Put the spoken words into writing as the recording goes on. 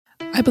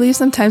I believe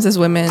sometimes as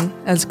women,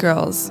 as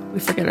girls,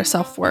 we forget our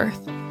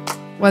self-worth.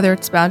 Whether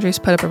it's boundaries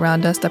put up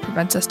around us that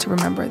prevents us to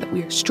remember that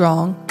we are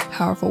strong,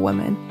 powerful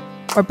women,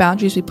 or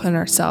boundaries we put on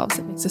ourselves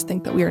that makes us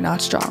think that we are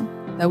not strong,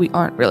 that we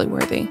aren't really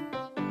worthy.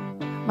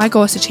 My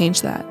goal is to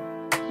change that.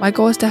 My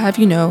goal is to have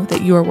you know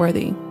that you are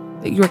worthy,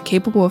 that you are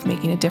capable of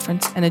making a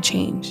difference and a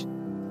change,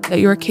 that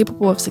you are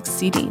capable of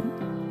succeeding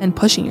and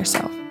pushing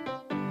yourself.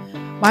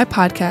 My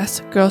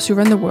podcast, Girls Who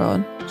Run the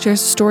World,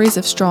 shares stories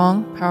of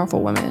strong,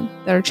 powerful women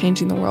that are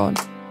changing the world,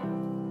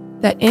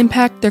 that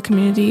impact their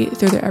community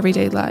through their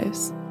everyday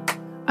lives.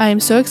 I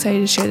am so excited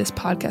to share this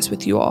podcast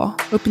with you all,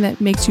 hoping that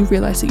it makes you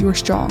realize that you are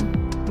strong,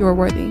 you are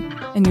worthy,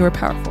 and you are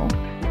powerful.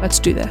 Let's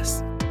do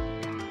this.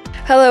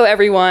 Hello,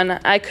 everyone.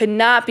 I could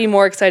not be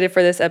more excited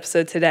for this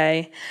episode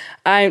today.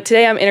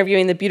 Today I'm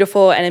interviewing the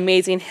beautiful and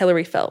amazing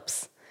Hilary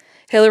Phelps.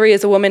 Hilary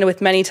is a woman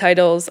with many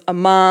titles: a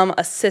mom,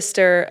 a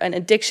sister, an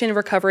addiction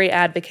recovery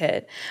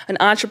advocate, an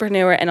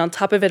entrepreneur, and on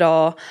top of it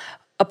all,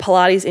 a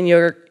Pilates and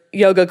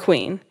yoga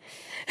queen.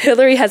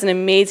 Hilary has an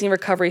amazing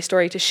recovery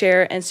story to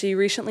share, and she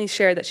recently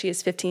shared that she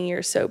is 15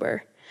 years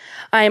sober.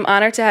 I am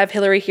honored to have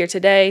Hilary here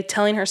today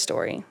telling her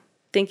story.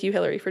 Thank you,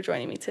 Hilary, for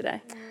joining me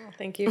today. Oh,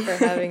 thank you for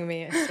having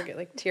me. I still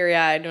get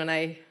teary-eyed when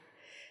I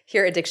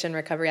hear addiction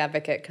recovery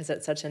advocate because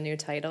it's such a new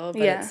title,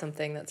 but it's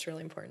something that's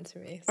really important to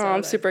me. So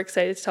I'm super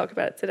excited to talk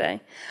about it today.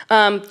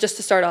 Just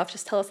to start off,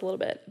 just tell us a little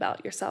bit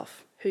about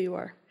yourself, who you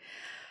are.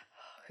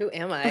 Who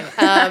am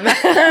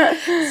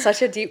I?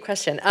 Such a deep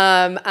question.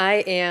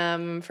 I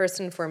am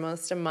first and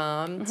foremost a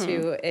mom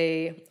to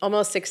a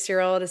almost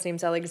 6-year-old. His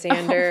name's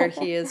Alexander.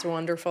 He is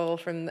wonderful.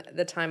 From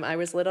the time I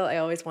was little, I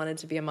always wanted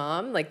to be a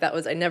mom.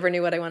 I never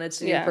knew what I wanted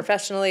to do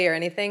professionally or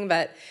anything,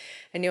 but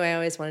I knew I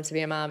always wanted to be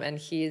a mom, and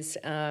he's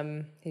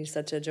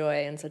such a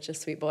joy and such a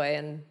sweet boy,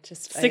 and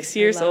just 6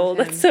 years old.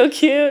 Him. That's so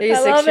cute.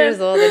 He's 6 years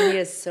old, and he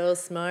is so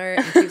smart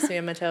and keeps me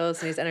on my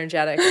toes, and he's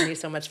energetic, and he's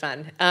so much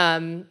fun.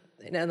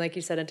 And like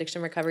you said,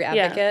 addiction recovery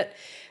advocate.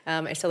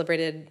 I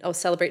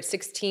celebrate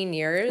 16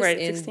 years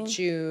in 16?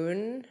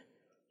 June.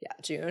 Yeah,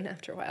 June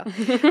after a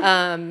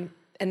while.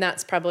 And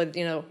that's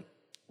probably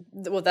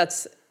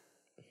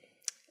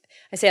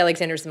I say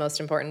Alexander's the most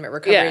important, but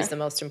recovery is the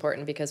most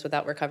important, because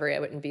without recovery, I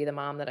wouldn't be the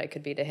mom that I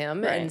could be to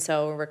him. Right. And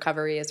so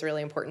recovery is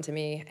really important to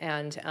me.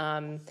 And,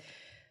 I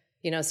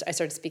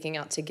started speaking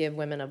out to give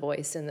women a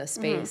voice in this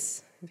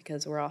space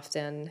because we're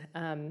often,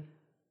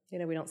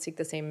 we don't seek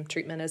the same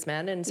treatment as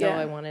men. And so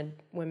I wanted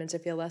women to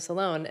feel less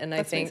alone. And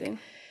that's amazing.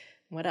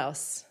 What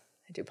else?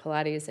 I do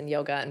Pilates and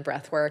yoga and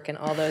breath work and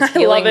all those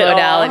healing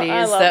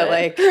modalities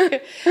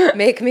that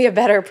make me a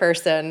better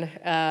person.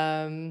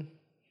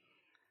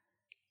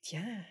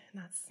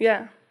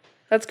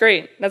 That's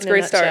great. That's a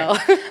great start.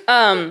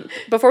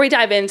 Before we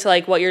dive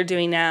into what you're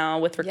doing now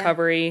with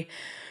recovery,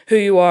 who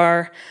you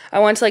are, I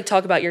want to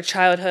talk about your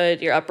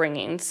childhood, your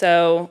upbringing.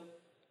 So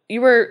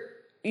you were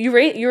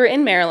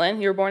in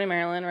Maryland. You were born in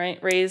Maryland, right?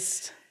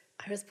 Raised.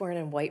 I was born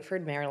in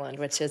Whiteford, Maryland,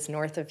 which is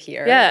north of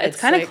here. Yeah, it's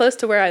kind of close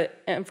to where I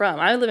am from.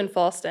 I live in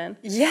Fallston.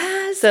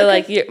 Yes. So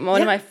a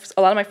lot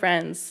of my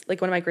friends, one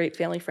of my great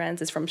family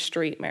friends, is from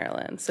Street,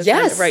 Maryland. So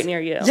kind of right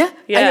near you. Yeah,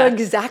 I know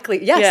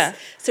exactly. Yes. Yeah.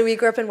 So we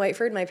grew up in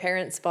Whiteford. My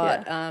parents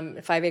bought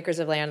 5 acres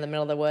of land in the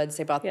middle of the woods.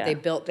 They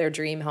built their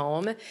dream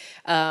home.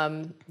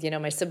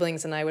 My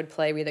siblings and I would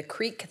play. We had a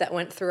creek that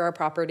went through our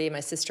property.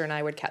 My sister and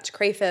I would catch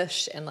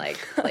crayfish and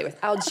play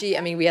with algae.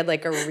 I mean, we had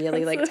a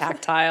really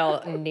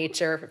tactile,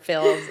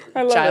 nature-filled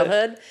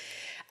childhood.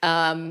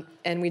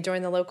 And we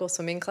joined the local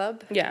swimming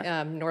club,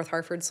 North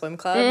Hartford Swim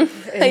Club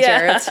in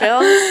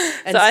Jarrettsville.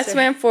 And so I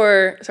swam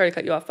sorry to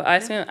cut you off, but I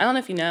swam, I don't know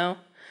if you know,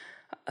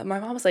 my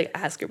mom was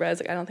ask her, but I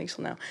was I don't think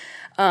she'll know.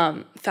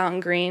 Fountain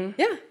Green.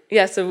 Yeah.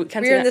 Yeah, so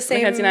Kenzie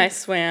and I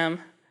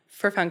swam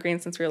for Fountain Green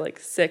since we were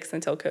 6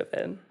 until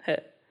COVID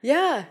hit.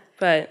 Yeah.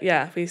 But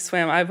we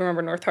swam. I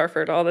remember North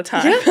Hartford all the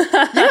time. Yeah,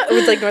 it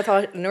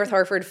was North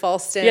Hartford,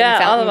 Fallston,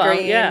 Fountain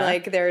Green. Yeah.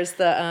 There's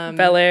the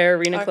Bel Air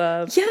Arena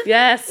Club. Yeah.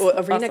 Yes. Well,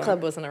 Arena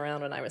Club wasn't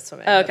around when I was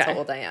swimming. Okay. That's how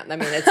old I am. I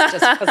mean, it's just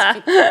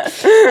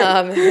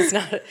it's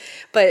not.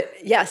 But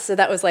so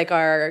that was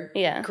our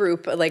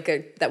group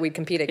that we'd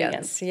compete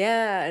against.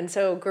 Yeah, and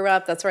so grew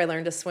up. That's where I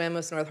learned to swim,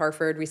 was North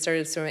Hartford. I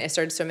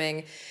started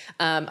swimming.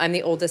 I'm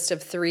the oldest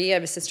of 3. I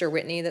have a sister,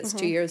 Whitney, that's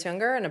 2 years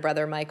younger, and a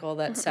brother, Michael,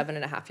 that's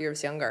 7.5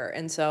 years younger.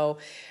 And so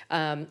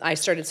I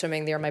started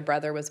swimming the year my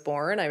brother was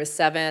born. I was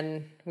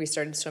 7. We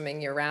started swimming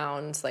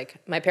year-round.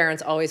 My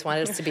parents always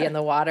wanted us to be in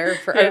the water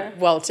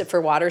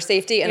for water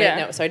safety,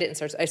 and so I didn't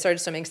start. I started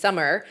swimming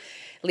summer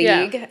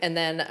league, and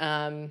then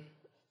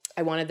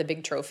I wanted the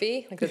big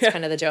trophy. That's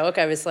kind of the joke.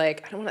 I was I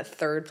don't want a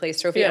 3rd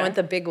place trophy. I want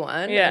the big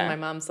one. And my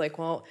mom's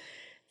well,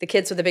 the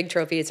kids with the big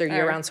trophies are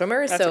year-round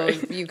swimmers, so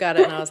you got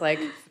it. And I was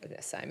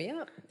sign me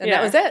up. And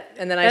that was it.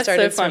 And then I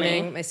started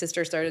swimming. My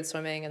sister started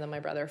swimming, and then my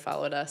brother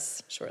followed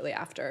us shortly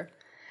after.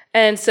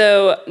 And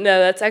so, no,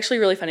 that's actually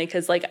really funny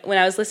because, when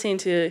I was listening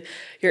to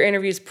your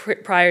interviews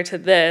prior to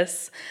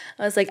this,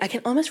 I was I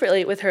can almost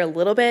relate with her a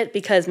little bit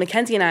because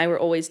Mackenzie and I were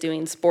always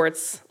doing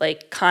sports,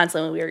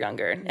 constantly when we were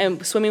younger.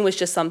 And swimming was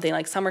just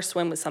something, summer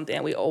swim was something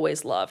that we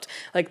always loved.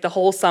 The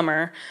whole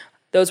summer,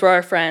 those were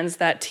our friends,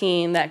 that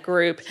team, that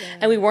group. Yeah.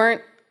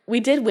 And we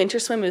did winter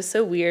swim. It was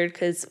so weird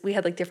because we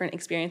had like different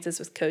experiences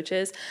with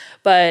coaches,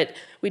 but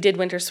we did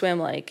winter swim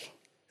like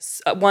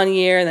 1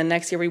 year, and then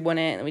next year we won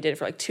it, and we did it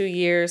for like 2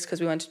 years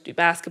because we wanted to do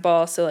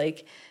basketball. So like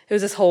it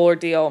was this whole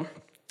ordeal.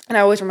 And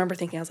I always remember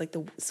thinking, I was like,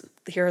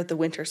 here are the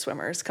winter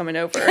swimmers coming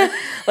over.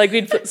 Like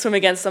we'd swim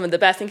against some of the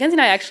best. And Kenzie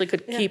and I actually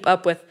could keep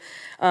up with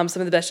some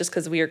of the best just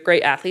because we were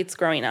great athletes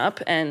growing up,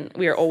 and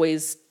we were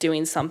always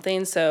doing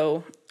something.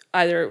 So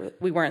either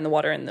we weren't in the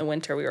water in the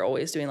winter, we were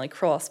always doing like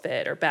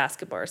CrossFit or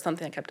basketball or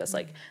something that kept us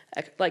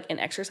like in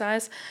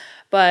exercise.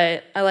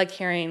 But I like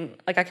hearing,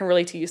 like I can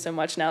relate to you so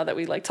much now that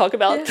we like talk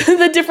about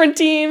the different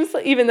teams,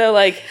 even though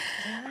like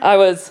I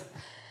was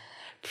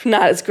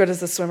not as good as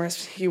the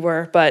swimmers you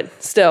were,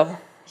 but still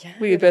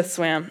we both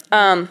swam.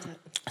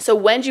 So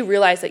when did you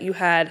realize that you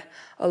had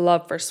a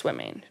love for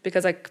swimming?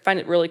 Because I find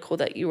it really cool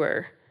that you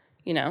were,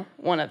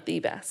 one of the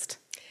best.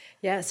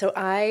 Yeah, so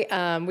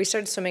we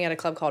started swimming at a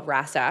club called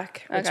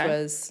RASAC, which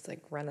was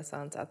like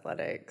Renaissance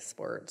Athletic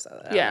Sports.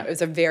 It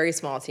was a very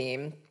small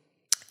team.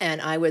 And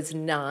I was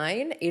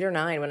 8 or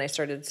 9 when I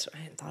started. I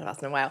hadn't thought about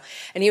it in a while.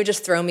 And he would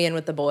just throw me in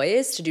with the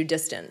boys to do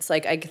distance.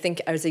 Like I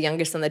think I was the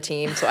youngest on the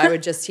team, so he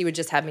would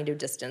just have me do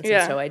distance.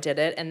 And so I did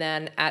it. And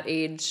then at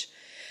age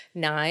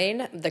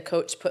 9, the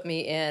coach put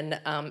me in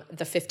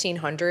the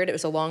 1500. It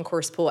was a long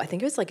course pool. I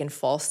think it was like in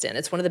Falston.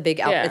 It's one of the big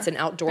it's an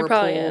outdoor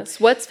pool. Is.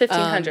 What's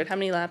 1500? How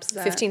many laps is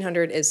that?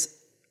 1500 is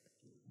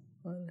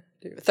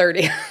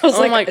 30. I was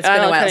like, it's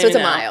been a while. So it's a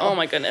mile. Oh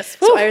my goodness.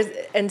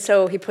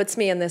 So he puts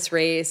me in this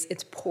race.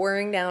 It's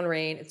pouring down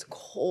rain. It's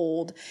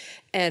cold.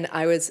 And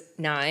I was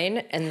 9,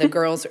 and the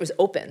girls, it was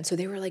open. So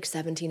they were like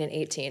 17 and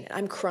 18. And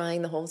I'm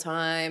crying the whole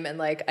time. And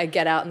like I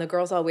get out, and the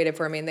girls all waited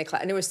for me, and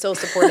and it was so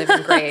supportive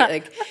and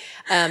great.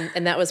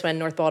 And that was when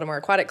North Baltimore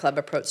Aquatic Club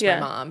approached my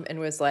mom and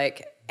was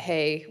like,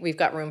 hey, we've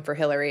got room for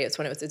Hilary. It's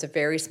a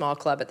very small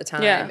club at the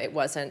time. Yeah.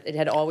 It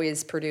had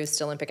always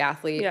produced Olympic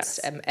athletes. Yes.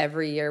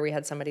 Every year we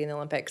had somebody in the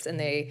Olympics, and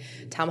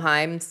Tom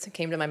Himes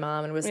came to my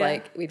mom and was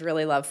like, we'd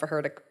really love for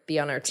her to be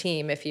on our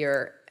team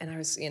and I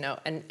was,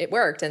 and it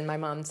worked. And my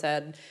mom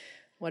said,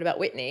 what about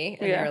Whitney?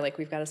 And they were like,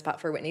 we've got a spot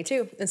for Whitney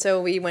too. And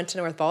so we went to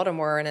North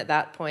Baltimore, and at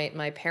that point,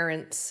 my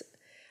parents,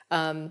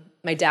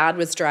 my dad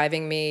was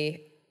driving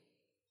me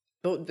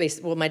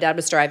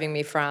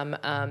from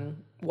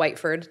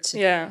Whiteford to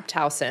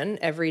Towson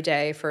every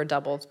day for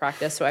doubles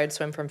practice. So I would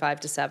swim from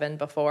 5 to 7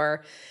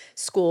 before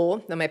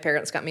school. Then my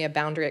parents got me a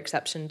boundary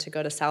exception to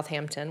go to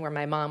Southampton, where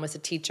my mom was a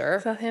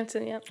teacher.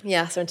 Southampton, yep.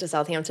 Yeah, so I went to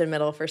Southampton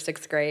Middle for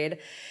 6th grade.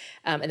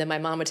 And then my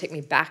mom would take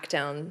me back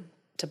down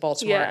to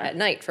Baltimore at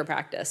night for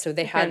practice. So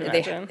they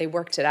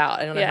worked it out.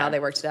 I don't know how they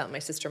worked it out. My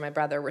sister and my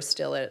brother were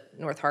still at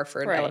North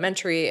Hartford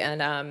Elementary,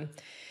 and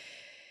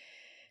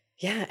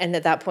and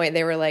at that point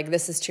they were like,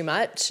 this is too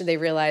much. They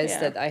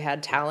realized that I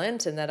had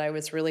talent and that I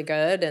was really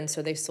good, and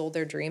so they sold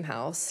their dream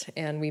house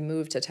and we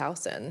moved to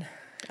Towson.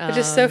 Which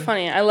is so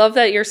funny. I love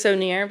that you're so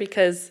near,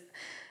 because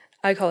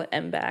I call it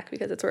MBAC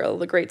because it's where all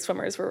the great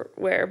swimmers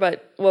were.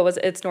 But what was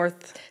it? It's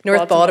North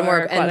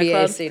Baltimore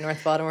NBAC,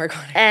 North Baltimore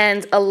Aquatic.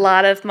 And a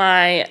lot of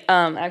my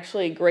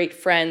actually great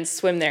friends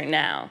swim there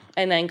now.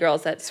 And then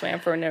girls that swam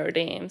for Notre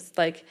Dame's,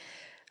 like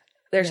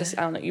there's just,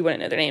 I don't know, you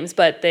wouldn't know their names,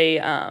 but they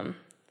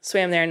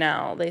swam there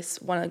now.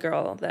 One of the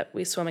girl that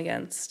we swim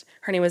against,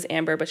 her name was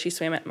Amber, but she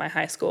swam at my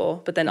high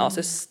school, but then also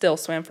still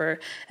swam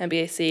for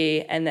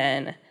NBAC, and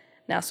then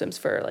now swims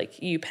for like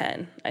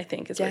UPenn, I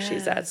think is where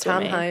she's at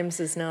swimming. Tom Himes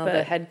is now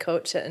the head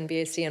coach at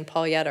NBAC, and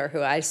Paul Yetter,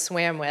 who I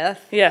swam with,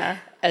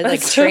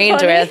 and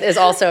trained with, is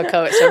also a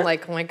coach. I'm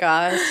like, oh my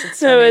gosh,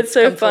 it's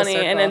so funny.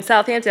 And in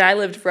Southampton, I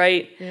lived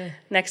right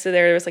next to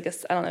there. There was like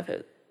I don't know if it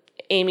was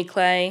Amy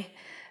Clay.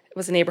 It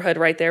was a neighborhood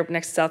right there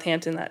next to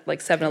Southampton, that like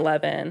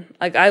 7-Eleven.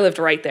 Like I lived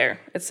right there.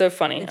 It's so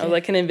funny. I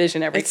can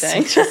envision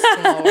everything. It's such a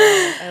small world.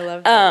 I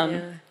love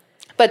that.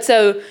 But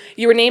so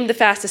you were named the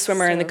fastest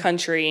swimmer in the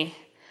country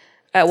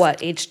at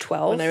what, age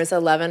 12? When I was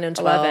 11 and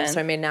 12. So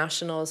I made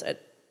nationals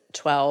at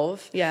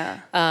 12. Yeah.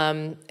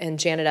 And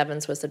Janet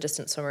Evans was the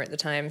distance swimmer at the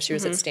time. She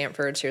was at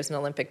Stanford. She was an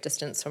Olympic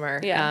distance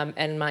swimmer. Yeah.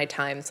 And my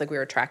times, we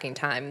were tracking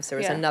times. There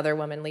was another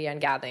woman, Leanne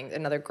Gathing,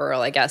 another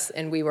girl, I guess.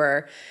 And we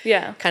were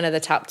kind of the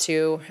top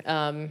 2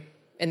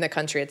 in the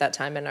country at that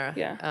time in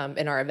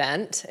our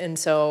event. And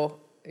so,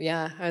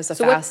 I was the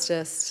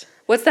fastest.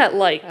 What's that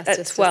like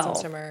at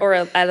 12 or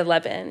at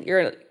 11?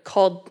 You're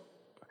called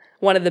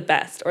one of the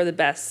best, or the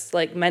best,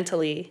 like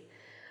mentally.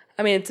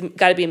 I mean, it's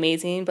got to be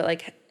amazing, but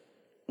like,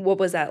 what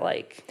was that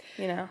like,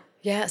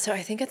 Yeah, so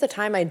I think at the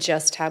time I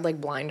just had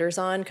blinders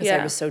on because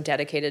I was so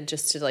dedicated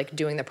just to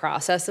doing the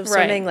process of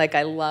swimming. Like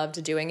I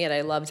loved doing it.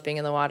 I loved being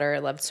in the water. I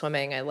loved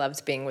swimming. I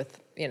loved being with,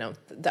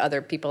 the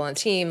other people on the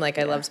team. I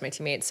loved my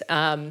teammates.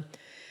 And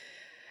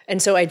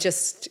so I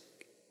just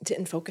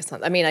didn't focus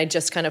on, I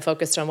just kind of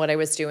focused on what I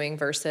was doing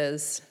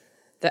versus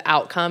the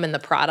outcome and the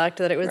product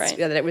that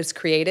it was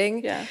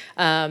creating. Yeah.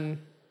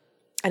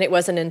 And it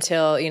wasn't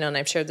until, and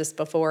I've shared this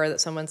before,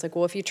 that someone's like,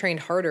 well, if you trained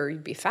harder,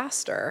 you'd be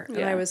faster.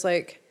 And I was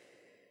like,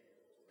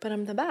 but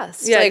I'm the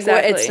best. Yeah,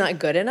 exactly. It's not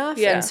good enough.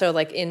 Yeah. And so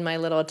in my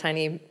little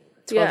tiny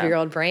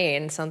 12-year-old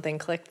brain, something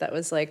clicked that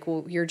was like,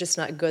 well, you're just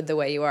not good the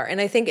way you are.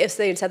 And I think if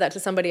they had said that to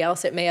somebody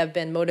else, it may have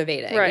been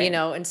motivating, you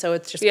know? And so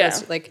it's just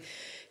goes, like,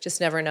 just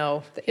never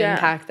know the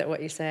impact that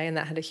what you say. And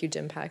that had a huge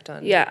impact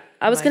on. Yeah.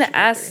 I was going to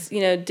ask,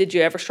 you know, did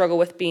you ever struggle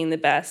with being the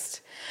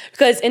best?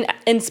 Because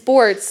in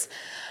sports,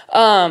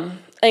 I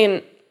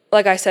mean,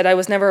 like I said, I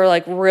was never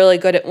like really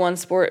good at one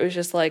sport. It was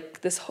just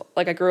like this,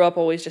 like I grew up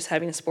always just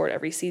having a sport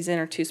every season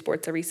or 2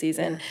 sports every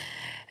season.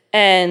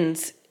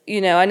 And,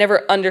 you know, I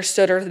never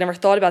understood or never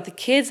thought about the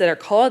kids that are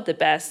called the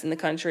best in the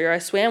country, or I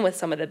swam with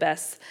some of the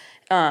best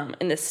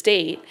in the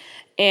state,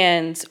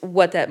 and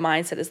what that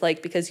mindset is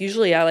like, because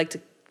usually I like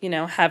to, you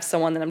know, have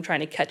someone that I'm trying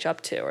to catch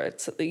up to, or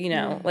it's, you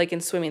know, like in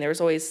swimming, there was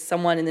always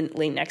someone in the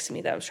lane next to me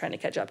that I was trying to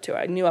catch up to.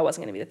 I knew I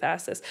wasn't going to be the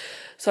fastest.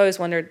 So I always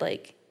wondered,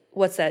 like,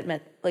 what's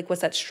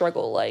that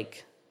struggle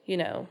like, you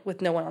know,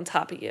 with no one on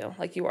top of you,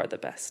 like you are the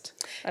best.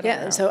 I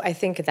don't know. So I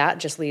think that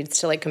just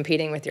leads to like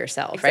competing with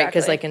yourself, right?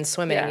 Because like in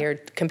swimming, you're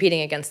competing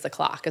against the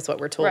clock is what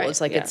we're told.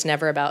 It's like, it's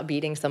never about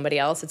beating somebody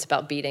else. It's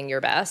about beating your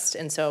best.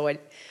 And so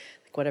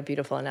what a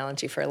beautiful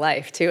analogy for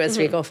life too, as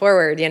we go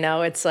forward, you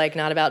know, it's like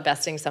not about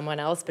besting someone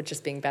else, but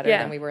just being better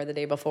than we were the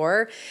day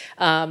before.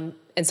 And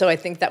so I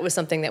think that was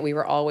something that we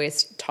were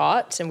always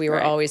taught, and we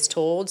were always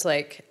told,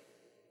 like,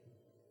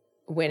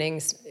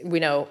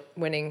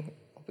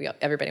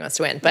 everybody wants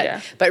to win,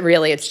 but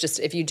really it's just,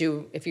 if you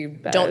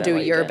don't do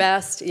your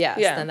best,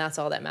 then that's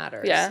all that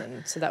matters.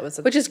 And so that was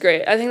which is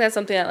great. I think that's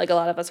something that like a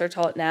lot of us are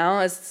taught now,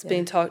 as it's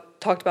being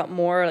talked about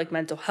more, like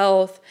mental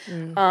health.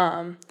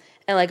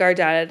 And like our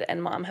dad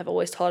and mom have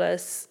always taught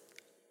us,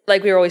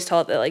 like we were always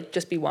taught that like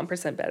just be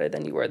 1% better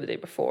than you were the day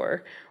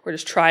before, or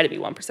just try to be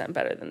 1%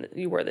 better than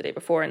you were the day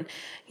before. And,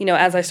 you know,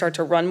 as I start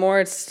to run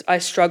more, I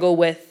struggle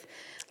with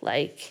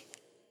like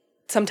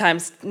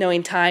sometimes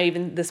knowing time.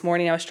 Even this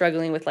morning I was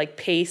struggling with like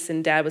pace,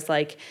 and Dad was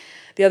like,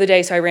 the other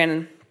day, so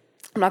I'm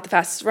not the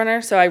fastest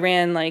runner, so I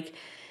ran like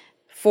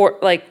 4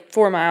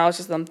 miles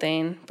or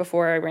something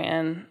before I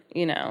ran,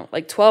 you know,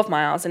 like 12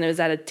 miles, and it was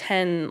at a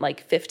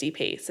 10:50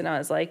 pace. And I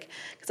was like,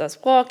 because I was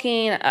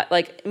walking,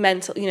 like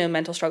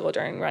mental struggle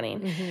during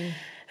running.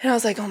 And I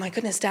was like, oh my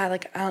goodness, Dad,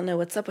 like, I don't know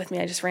what's up with me.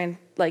 I just ran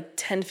like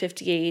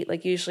 10:58.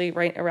 Like usually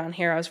right around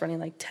here, I was running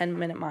like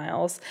 10-minute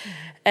miles.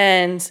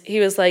 And he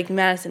was like,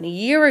 Madison, a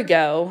year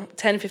ago,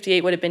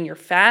 10:58 would have been your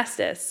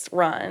fastest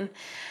run.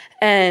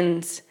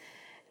 And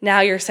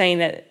now you're saying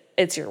that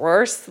it's your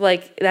worst.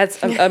 Like,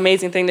 that's an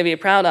amazing thing to be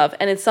proud of.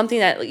 And it's something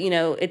that, you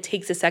know, it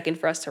takes a second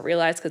for us to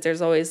realize, because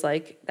there's always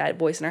like that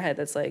voice in our head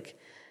that's like,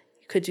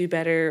 you could do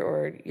better,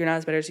 or you're not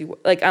as better as you,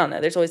 like, I don't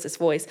know. There's always this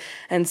voice.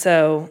 And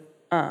so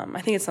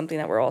I think it's something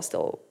that we're all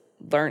still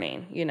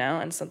learning, you know,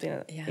 and something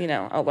that, you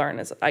know, I'll learn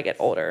as I get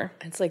older.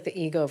 It's like the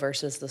ego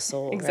versus the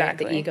soul,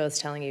 exactly. Right? The ego is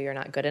telling you you're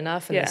not good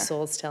enough, and the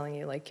soul's telling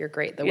you like you're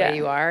great the way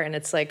you are. And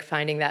it's like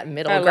finding that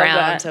middle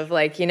ground of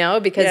like, you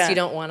know, because you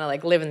don't want to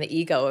like live in the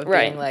ego of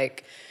being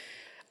like,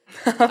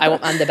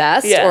 I'm the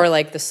best, or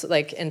like this,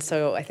 like, and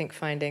so I think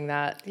finding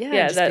that,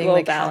 just that being little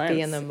like balance.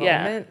 happy in the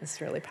moment is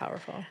really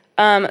powerful.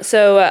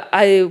 So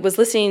I was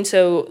listening.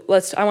 So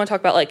I want to talk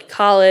about like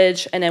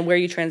college, and then where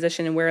you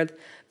transitioned, and where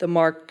the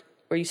mark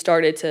where you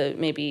started to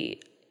maybe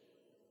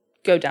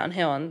go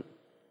downhill and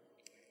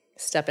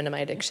step into my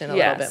addiction a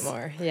little bit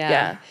more.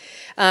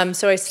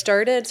 So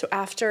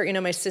after, you know,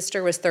 my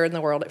sister was 3rd in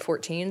the world at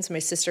 14. So my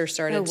sister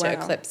started to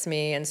eclipse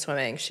me in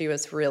swimming. She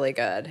was really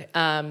good.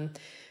 And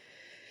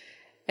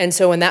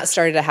so when that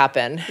started to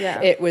happen,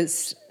 that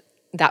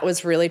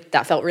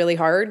felt really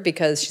hard,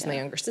 because she's my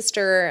younger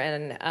sister.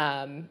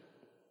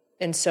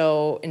 And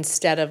so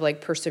instead of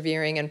like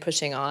persevering and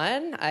pushing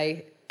on,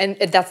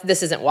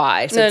 this isn't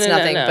why, so it's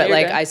nothing, but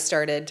like good. I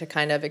started to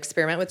kind of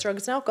experiment with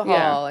drugs and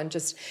alcohol, and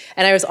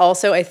I was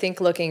also, I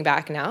think looking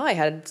back now, I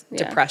had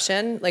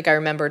depression. Like I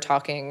remember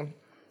talking,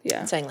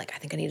 saying like, I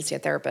think I need to see a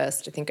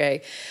therapist. I think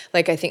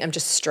I'm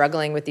just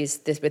struggling with these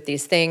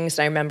things.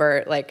 And I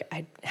remember like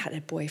I had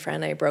a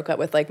boyfriend. I broke up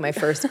with like my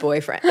first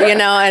boyfriend, you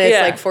know, and it's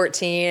like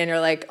 14, and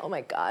you're like, oh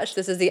my gosh,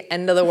 this is the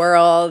end of the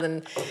world,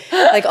 and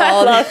like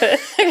all of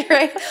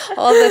right,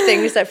 all the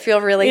things that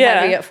feel really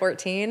heavy at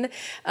 14.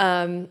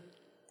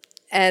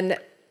 And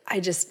I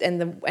just,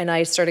 and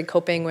I started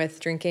coping with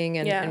drinking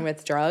and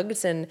with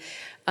drugs, and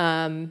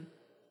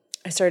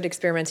I started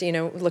experimenting, you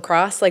know,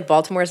 lacrosse, like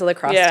Baltimore's a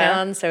lacrosse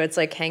town. So it's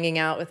like hanging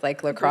out with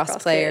like lacrosse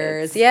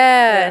players.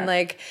 And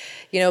like,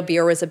 you know,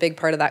 beer was a big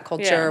part of that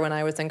culture when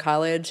I was in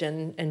college,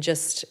 and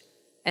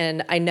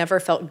I never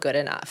felt good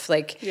enough.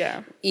 Like,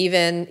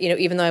 even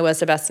though I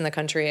was the best in the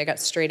country, I got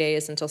straight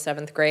A's until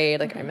 7th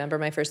grade. Like I remember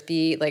my first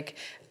beat, like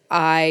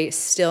I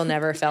still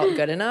never felt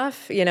good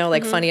enough, you know,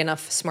 like funny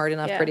enough, smart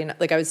enough, pretty enough.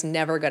 Like I was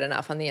never good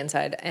enough on the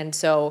inside. And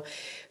so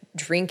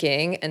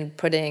drinking and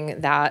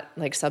putting that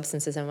like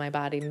substances in my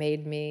body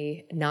made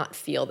me not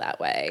feel that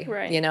way,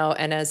 you know?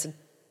 And as a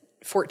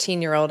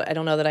 14-year-old, I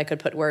don't know that I could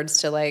put words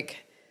to like,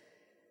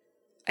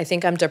 I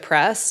think I'm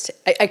depressed.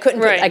 I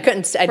couldn't come out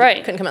and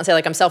say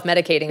like I'm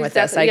self-medicating with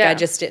this. I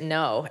just didn't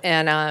know.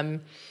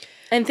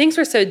 And things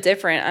were so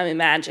different, I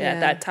imagine,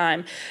 at that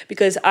time,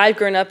 because I've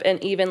grown up,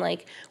 and even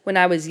like when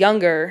I was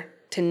younger,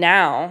 to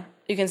now,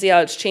 you can see how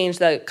it's changed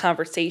the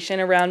conversation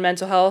around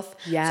mental health.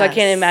 Yes. So I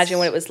can't imagine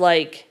what it was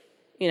like,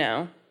 you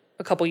know,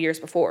 a couple years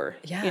before,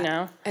 yeah. you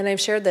know? And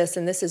I've shared this,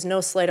 and this is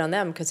no slight on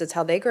them because it's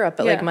how they grew up.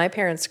 But like my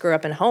parents grew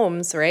up in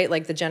homes, right?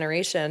 Like the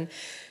generation,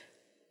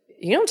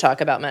 you don't talk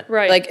about men,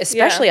 right? Like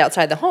especially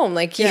outside the home,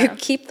 like you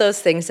keep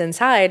those things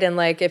inside. And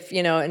like, if,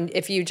 you know, and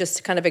if you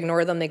just kind of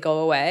ignore them, they go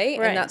away.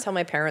 Right. And that's how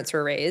my parents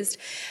were raised.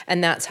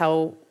 And that's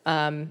how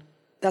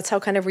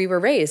kind of we were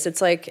raised.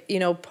 It's like, you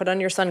know, put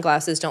on your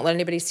sunglasses. Don't let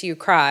anybody see you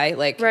cry.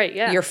 Like,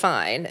 you're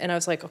fine. And I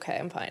was like, okay,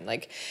 I'm fine.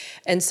 Like,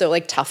 and so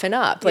like toughen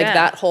up, like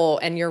that whole,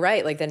 and you're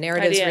right. Like the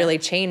narrative's really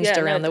changed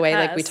around the way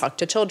like we talk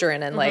to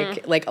children and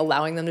like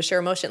allowing them to share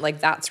emotion. Like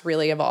that's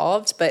really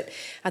evolved. But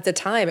at the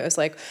time it was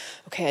like,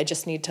 okay, I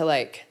just need to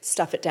like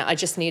stuff it down. I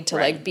just need to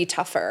like be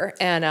tougher.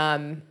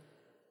 And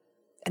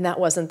that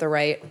wasn't the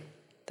right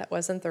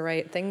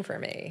thing for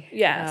me.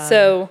 Yeah.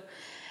 So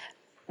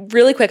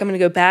really quick, I'm going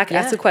to go back,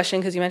 ask the question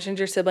because you mentioned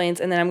your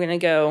siblings, and then I'm going to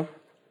go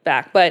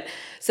back. But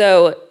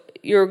so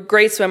you're a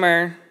great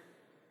swimmer.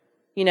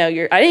 You know, I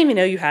didn't even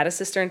know you had a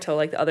sister until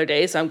like the other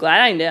day. So I'm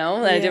glad I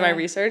know that I did my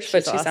research,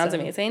 but she sounds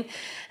amazing.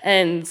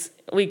 And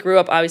we grew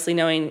up obviously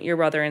knowing your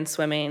brother in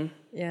swimming.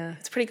 Yeah.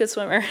 It's a pretty good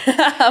swimmer.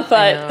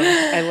 But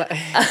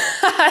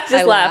I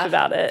just laugh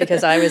about it.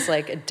 Because I was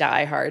like a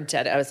diehard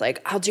Jedi. I was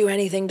like, I'll do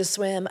anything to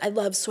swim. I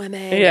love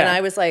swimming. Yeah. And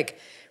I was like,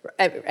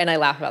 and I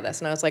laugh about this,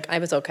 and I was like, I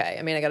was okay.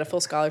 I mean, I got a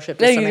full scholarship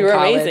to swim in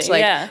college. Amazing.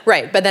 Like,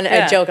 right. But then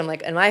I joke, I'm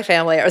like, in my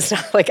family, I was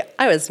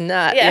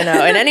not, you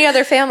know, in any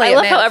other family. I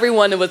love how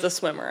everyone was a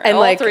swimmer. And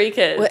all like, 3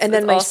 kids. Well, and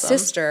then my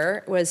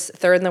sister was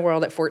 3rd in the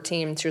world at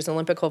 14. She was an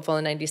Olympic hopeful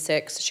in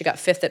 96. She got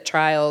 5th at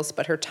trials,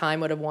 but her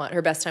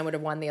best time would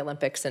have won the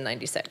Olympics in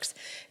 96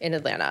 in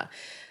Atlanta.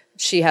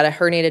 She had a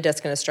herniated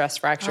disc and a stress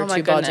fracture,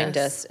 2 bulging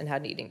discs, and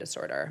had an eating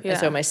disorder. Yeah. And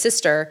so my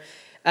sister,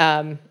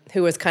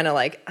 who was kind of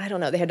like, I don't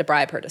know, they had to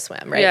bribe her to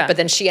swim, right? Yeah. But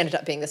then she ended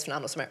up being this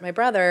phenomenal swimmer. My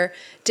brother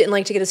didn't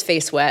like to get his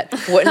face wet,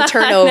 wouldn't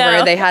turn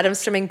over. They had him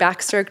swimming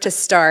backstroke to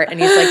start, and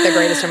he's like the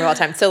greatest swimmer of all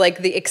time. So like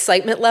the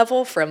excitement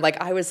level from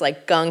like, I was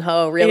like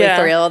gung-ho, really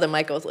thrilled, and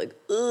Michael was like,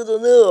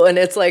 oh, and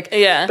it's like,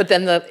 but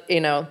then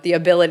the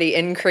ability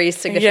increased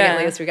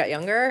significantly as we got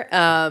younger.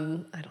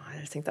 I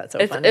just think that's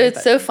so funny.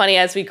 It's so funny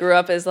as we grew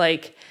up as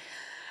like,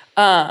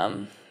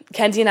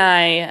 Kenzie and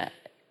I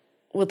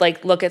would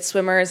like look at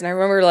swimmers, and I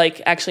remember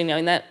like actually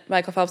knowing that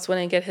Michael Phelps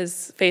wouldn't get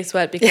his face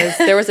wet because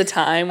there was a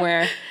time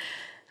where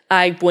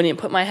I wouldn't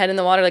put my head in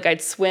the water. Like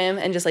I'd swim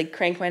and just like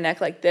crank my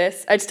neck like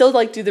this. I'd still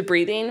like do the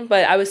breathing,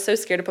 but I was so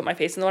scared to put my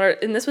face in the water.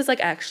 And this was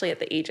like actually at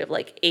the age of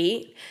like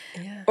 8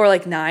 or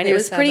like 9. It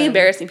was pretty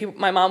embarrassing.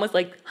 My mom was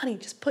like, honey,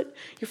 just put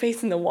your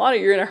face in the water.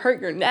 You're going to hurt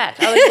your neck.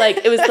 I was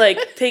like, it was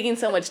like taking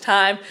so much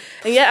time.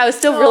 And yet I was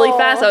still really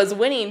fast. I was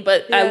winning,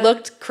 but I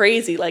looked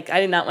crazy. Like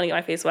I did not want to get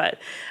my face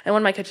wet. And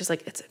one of my coaches was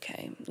like, it's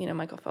okay. You know,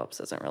 Michael Phelps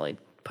doesn't really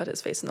put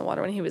his face in the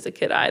water when he was a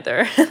kid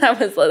either. And I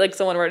was like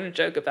someone wrote a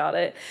joke about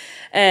it.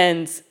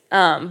 And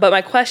but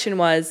my question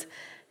was,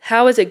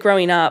 how is it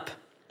growing up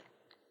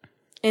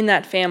in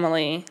that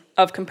family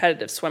of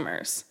competitive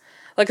swimmers?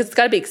 Like, it's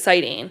got to be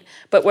exciting,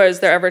 but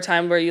was there ever a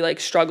time where you like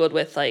struggled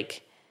with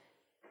like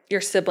your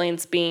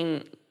siblings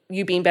being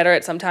better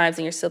at sometimes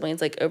and your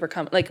siblings like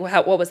overcome, like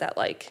what was that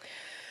like?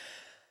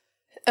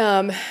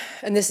 And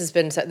this has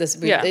been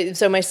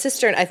so my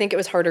sister, and I think it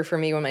was harder for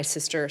me when my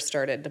sister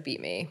started to beat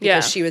me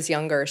because she was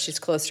younger, she's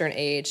closer in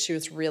age, she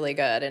was really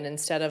good, and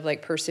instead of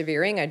like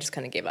persevering, I just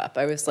kind of gave up.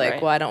 I was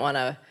like, well, I don't want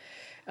to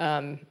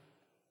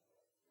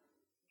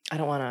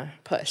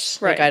push.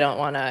 Right. Like I don't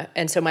want to.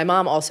 And so my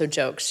mom also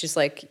jokes. She's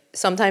like,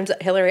 sometimes,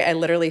 Hilary, I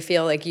literally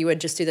feel like you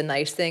would just do the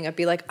nice thing. I'd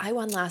be like, I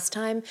won last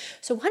time,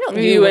 so why don't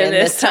you win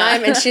this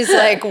time? And she's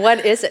like,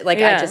 what is it? Like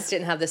I just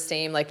didn't have the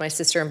same, like my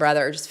sister and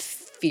brother are just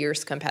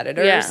fierce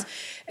competitors,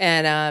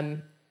 and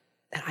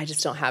I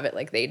just don't have it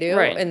like they do,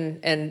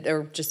 and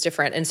they're just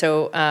different. And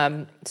so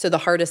so the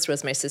hardest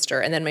was my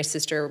sister, and then my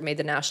sister made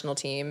the national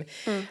team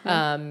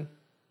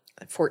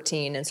at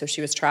 14, and so she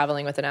was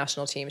traveling with the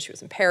national team. She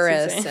was in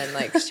Paris, and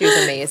like she was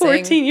amazing.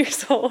 14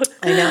 years old.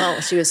 I know,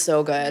 she was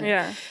so good.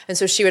 Yeah. And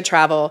so she would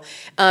travel,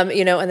 and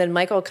then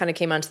Michael kind of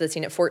came onto the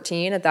scene at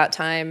 14. At that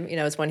time,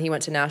 is when he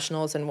went to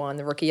nationals and won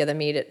the rookie of the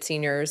meet at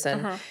seniors.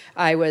 And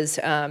I was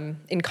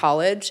in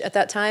college at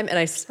that time, and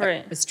I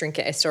was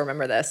drinking. I still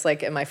remember this.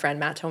 Like, and my friend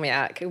Matt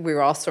Tomiak, we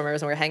were all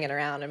swimmers and we were hanging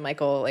around, and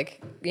Michael,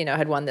 like,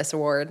 had won this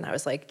award, and I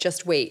was like,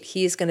 just wait,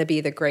 he's going to be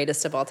the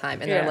greatest of all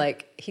time. And they're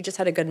like, he just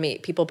had a good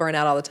meet. People burn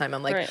out all the time.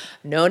 I'm like,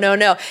 no.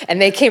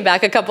 And they came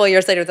back a couple of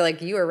years later. They're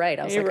like, you were right.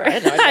 I was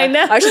I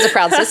know. I was just a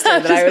proud sister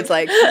that I was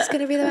like, he's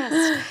going to be the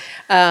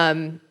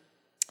best.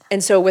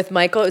 And so with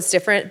Michael, it was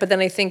different. But then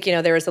I think,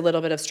 there was a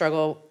little bit of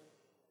struggle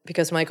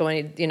because Michael,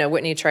 when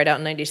Whitney tried out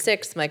in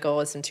 96, Michael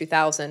was in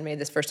 2000, made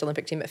this first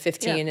Olympic team at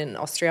 15 in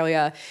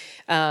Australia.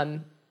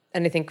 And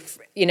I think,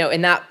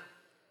 in that,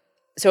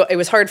 so it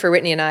was hard for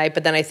Whitney and I,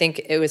 but then I think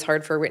it was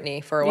hard for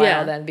Whitney for a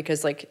while then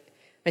because like,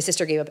 My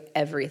sister gave up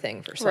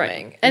everything for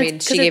swimming. Right. I mean,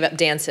 she gave up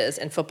dances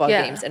and football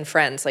games and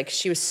friends. Like,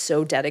 she was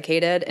so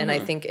dedicated. And I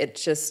think it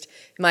just,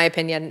 in my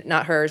opinion,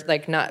 not hers,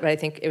 like, not, but I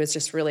think it was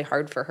just really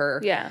hard for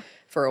her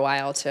for a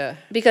while to.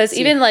 Because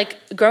even, like,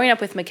 growing up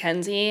with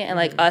Mackenzie and,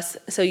 like, us,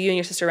 so you and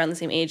your sister around the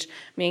same age,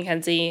 me and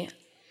Kenzie,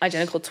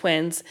 identical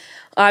twins.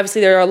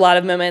 Obviously, there are a lot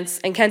of moments,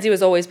 and Kenzie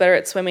was always better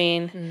at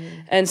swimming.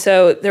 And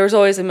so there was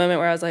always a moment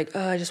where I was like,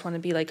 oh, I just want to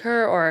be like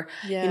her, or,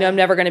 you know, I'm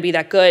never going to be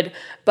that good.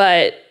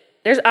 But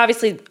there's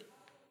obviously,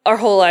 our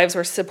whole lives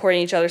we're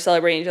supporting each other,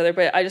 celebrating each other,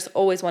 but I just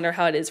always wonder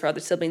how it is for other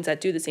siblings that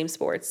do the same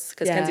sports,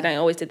 because Kenzie and I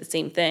always did the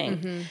same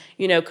thing,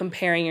 you know,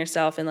 comparing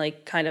yourself and,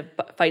 like, kind of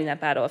fighting that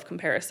battle of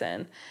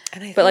comparison.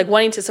 But, like,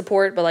 wanting to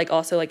support, but, like,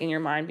 also, like, in your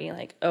mind being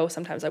like, oh,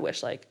 sometimes I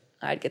wish, like,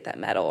 I'd get that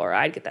medal, or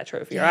I'd get that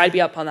trophy, or I'd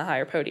be up on the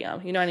higher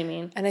podium. You know what I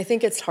mean? And I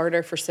think it's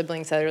harder for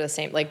siblings that are the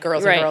same, like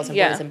girls and girls and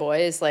boys and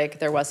boys. Like,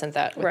 there wasn't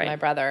that with my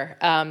brother.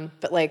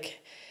 But, like,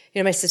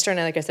 you know, my sister and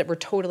I, like I said, we're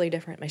totally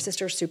different. My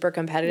sister's super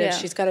competitive. Yeah.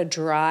 She's got a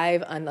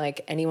drive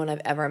unlike anyone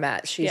I've ever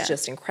met. She's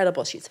just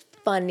incredible. She's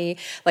funny.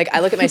 Like, I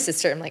look at my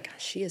sister, I'm like,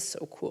 she is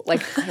so cool.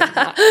 Like, I'm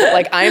not cool.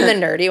 Like, I'm the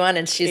nerdy one,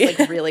 and she's,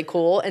 like, really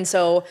cool. And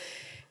so,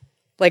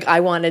 like,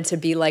 I wanted to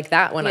be like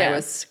that when I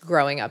was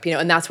growing up, you know,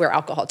 and that's where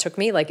alcohol took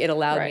me. Like, it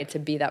allowed me to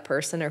be that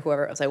person, or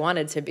whoever else I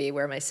wanted to be,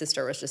 where my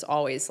sister was just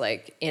always,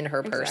 like, in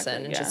her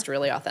person and just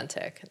really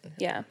authentic.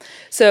 Yeah.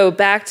 So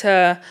back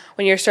to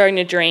when you're starting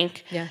to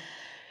drink. Yeah.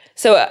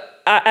 So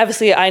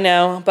obviously I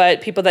know,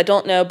 but people that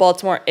don't know,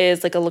 Baltimore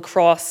is like a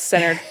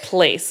lacrosse-centered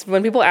place.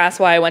 When people ask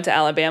why I went to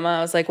Alabama,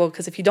 I was like, well,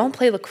 because if you don't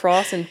play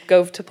lacrosse and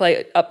go to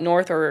play up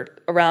north or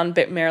around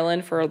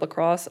Maryland for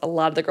lacrosse, a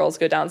lot of the girls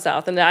go down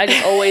south. And I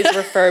just always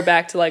refer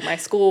back to, like, my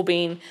school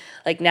being,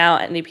 like, now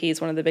NDP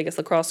is one of the biggest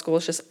lacrosse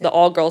schools. Just the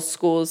all-girls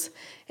schools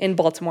in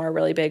Baltimore are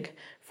really big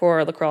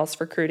for lacrosse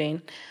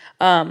recruiting.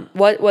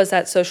 What was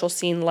that social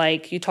scene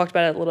like? You talked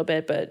about it a little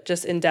bit, but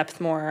just in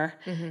depth more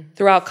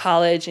throughout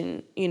college,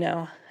 and, you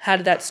know, how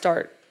did that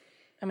start?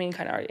 I mean, you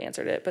kind of already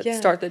answered it, but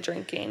start the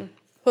drinking.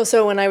 Well,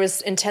 so when I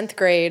was in 10th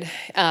grade,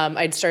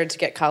 I'd started to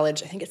get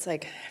college. I think it's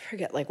like, I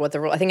forget like what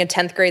the rule. I think in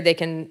 10th grade they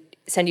can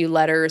send you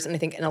letters, and I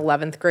think in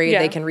 11th grade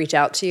they can reach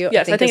out to you.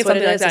 Yes, I think it's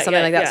something like that.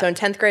 Something like that. So in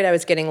 10th grade, I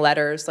was getting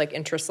letters, like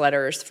interest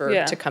letters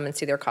to come and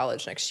see their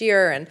college next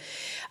year. And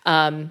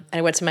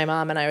I went to my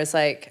mom and I was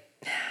like,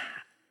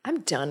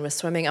 I'm done with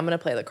swimming. I'm going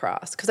to play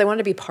lacrosse, because I wanted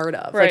to be part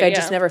of. Like, I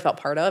just never felt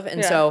part of.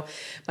 And so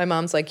my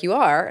mom's like, you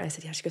are? And I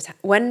said, yeah. She goes,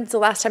 when's the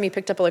last time you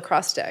picked up a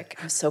lacrosse stick?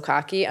 I was so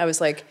cocky. I was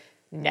like,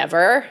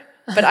 never.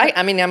 But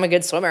I mean, I'm a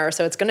good swimmer,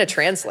 so it's going to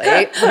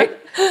translate. Like,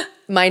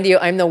 mind you,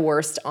 I'm the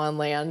worst on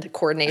land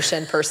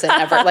coordination person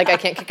ever. Like, I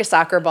can't kick a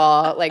soccer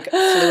ball, like,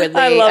 fluidly.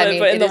 I love it,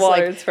 but in the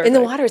water, it's perfect. In the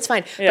water, it's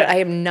fine. Yeah. But I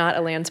am not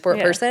a land sport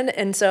person.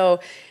 And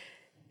so...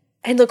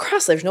 And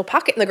lacrosse, there's no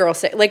pocket in the girls'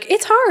 stick. Like,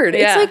 it's hard.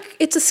 Yeah. It's like,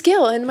 it's a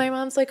skill. And my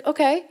mom's like,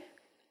 okay,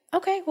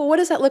 well, what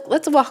does that look?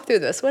 Let's walk through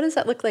this. What does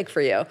that look like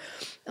for you?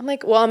 I'm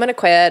like, well, I'm going to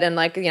quit and,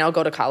 like, you know, I'll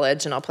go to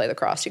college and I'll play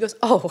lacrosse. She goes,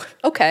 oh,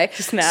 okay.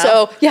 Just now.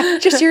 So, yeah,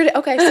 just here.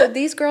 Okay. So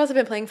these girls have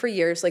been playing for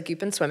years. Like, you've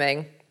been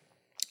swimming.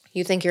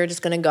 You think you're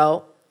just going to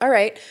go. All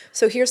right.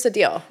 So here's the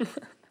deal.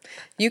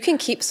 You can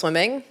keep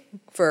swimming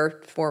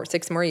for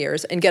 6 more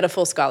years and get a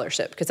full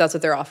scholarship, because that's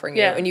what they're offering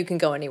you. And you can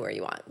go anywhere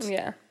you want.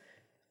 Yeah.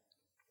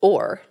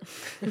 Or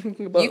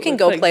you can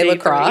go play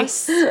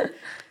lacrosse,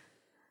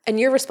 and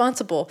you're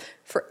responsible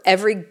for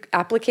every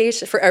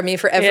application, for every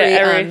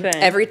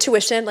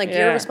tuition. Like,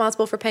 you're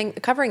responsible for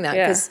covering that,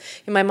 because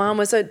my mom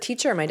was a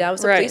teacher, my dad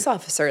was a police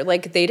officer.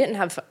 Like, they didn't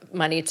have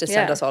money to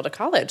send us all to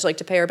college, like,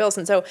 to pay our bills.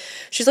 And so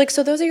she's like,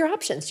 so those are your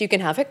options. You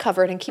can have it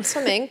covered and keep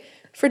swimming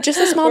for just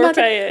a small amount,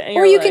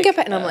 or you can get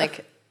paid. And I'm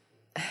like,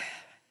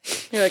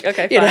 you're like,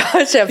 okay, fine. You know,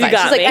 fine. She's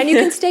like, and you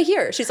can stay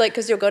here. She's like,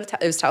 because you'll go to,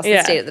 it was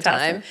Towson State at the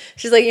time.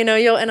 She's like, you know,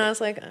 and I was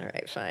like, all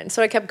right, fine.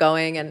 So I kept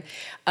going, and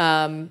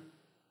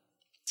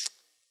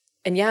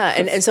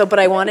so, but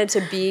I wanted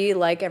to be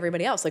like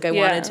everybody else. Like, I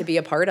wanted to be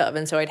a part of,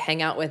 and so I'd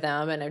hang out with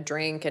them and I'd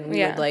drink, and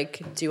we would,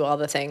 like, do all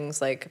the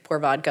things, like pour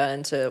vodka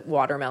into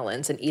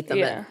watermelons and eat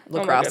them at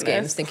lacrosse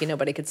games, thinking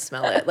nobody could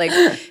smell it. Like,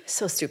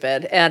 so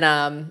stupid.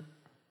 And,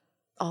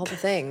 all the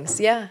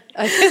things,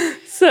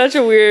 such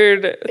a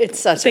weird. It's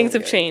such things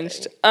have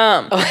changed.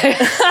 But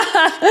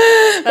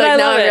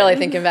now I'm really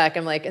thinking back.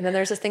 I'm like, and then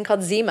there's this thing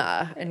called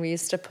Zima, and we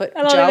used to put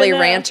Jolly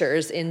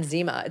Ranchers in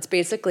Zima. It's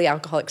basically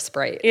alcoholic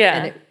Sprite. Yeah,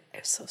 and it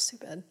was so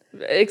stupid.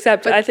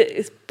 Except I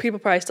think people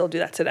probably still do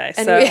that today.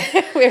 And so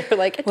we were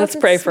like, let's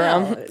pray for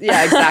them.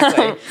 Yeah,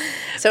 exactly.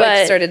 So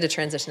I started to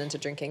transition into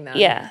drinking then.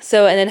 Yeah.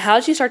 So, and then how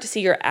did you start to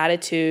see your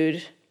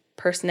attitude,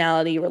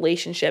 personality,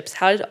 relationships,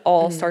 how did it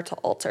all start to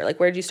alter? Like,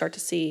 where did you start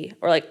to see,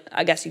 or, like,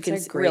 I guess you can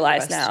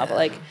realize now, but,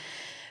 like,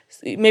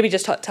 maybe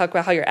just talk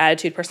about how your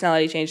attitude,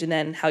 personality changed, and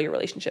then how your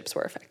relationships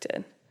were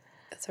affected.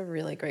 That's a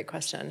really great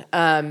question.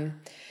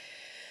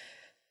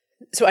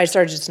 So I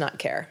started to not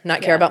care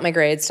about my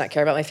grades, not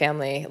care about my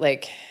family.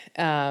 Like,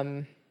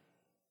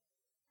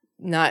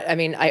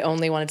 I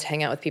only wanted to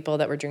hang out with people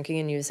that were drinking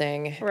and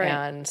using. Right.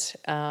 And,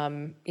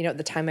 at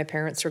the time my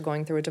parents were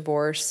going through a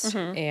divorce,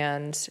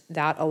 and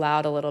that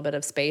allowed a little bit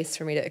of space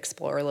for me to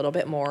explore a little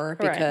bit more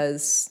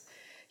because,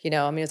 it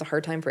was a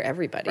hard time for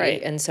everybody.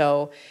 Right. And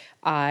so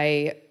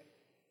I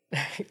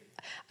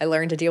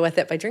learned to deal with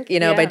it by drinking,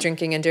 by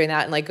drinking and doing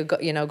that. And like,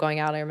 going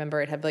out, I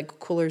remember I'd have like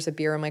coolers of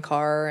beer in my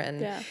car.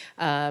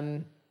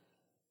 And,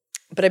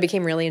 but I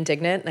became really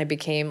indignant, and I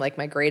became like,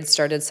 my grades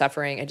started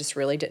suffering. I just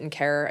really didn't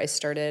care. I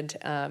started,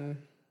 let me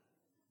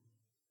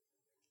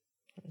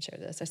share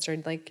this. I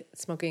started like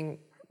smoking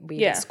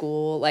weed at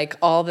school, like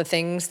all the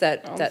things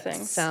that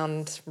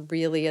sound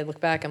really, I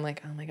look back, I'm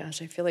like, oh my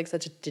gosh, I feel like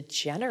such a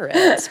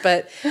degenerate,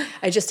 but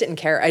I just didn't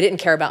care. I didn't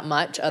care about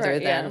much other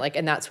than like,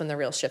 and that's when the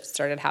real shift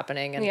started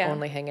happening, and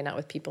only hanging out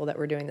with people that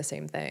were doing the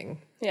same thing.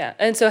 Yeah.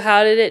 And so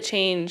how did it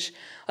change?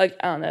 Like,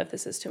 I don't know if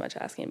this is too much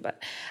asking,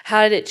 but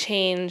how did it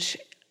change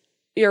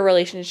your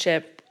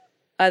relationship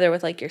either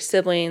with like your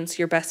siblings,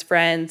 your best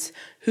friends?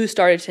 Who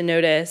started to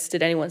notice?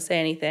 Did anyone say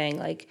anything?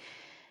 Like,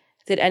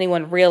 did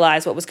anyone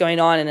realize what was going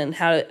on, and then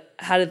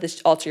how did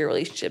this alter your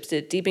relationships?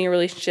 Did it deepen your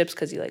relationships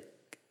because you like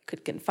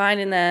could confide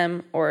in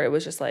them, or it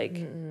was just like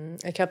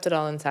I kept it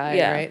all inside,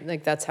 right?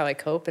 Like that's how I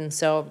cope. And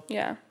so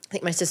I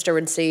think my sister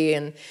would see,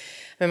 and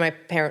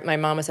my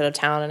mom was out of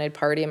town, and I'd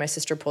party, and my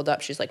sister pulled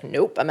up. She's like,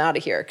 "Nope, I'm out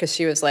of here," because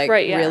she was like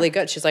really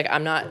good. She's like,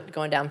 "I'm not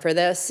going down for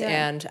this,"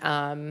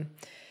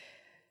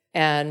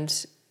 and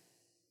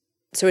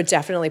so it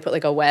definitely put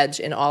like a wedge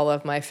in all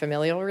of my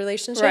familial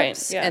relationships.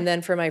 Right. Yeah. And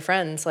then for my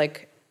friends,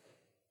 like,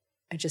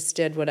 I just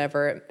did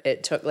whatever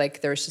it took.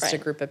 Like there was just a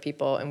group of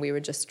people, and we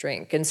would just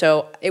drink. And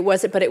so it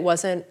was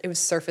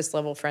surface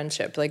level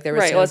friendship. Like there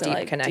was no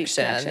deep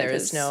connection. There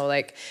was no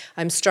like,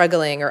 I'm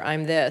struggling or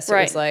I'm this. It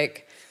was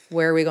like,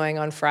 where are we going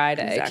on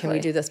Friday? Exactly. Can we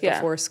do this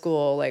before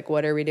school? Like,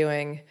 what are we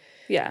doing?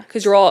 Yeah.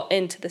 Cause you're all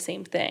into the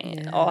same thing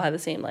and all have the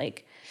same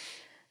like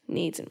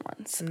needs and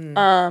wants.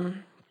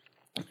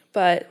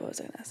 But what was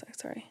I going to ask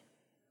next? Sorry.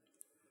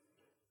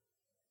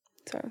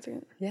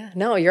 Yeah,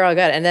 no, you're all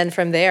good. And then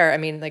from there, I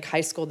mean, like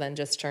high school then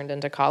just turned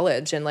into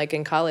college. And like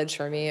in college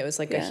for me, it was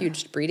like a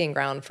huge breeding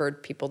ground for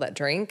people that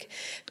drink.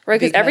 Right,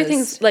 because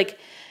everything's like,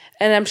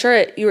 and I'm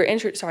sure you were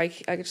interested, sorry,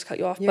 I could just cut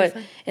you off, but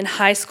in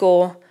high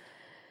school,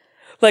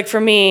 like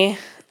for me,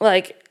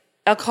 like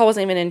alcohol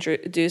wasn't even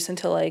introduced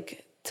until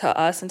like, to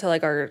us, until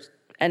like our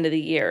end of the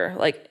year,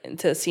 like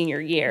into senior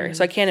year.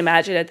 So I can't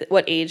imagine at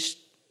what age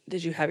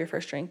did you have your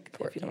first drink?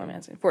 14. If you don't mind me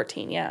asking.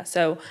 14, yeah.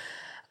 So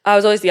I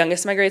was always the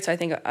youngest in my grade, so I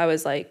think I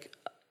was like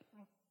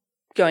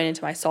going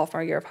into my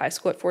sophomore year of high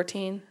school at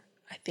 14,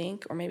 I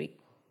think, or maybe,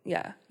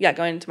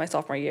 going into my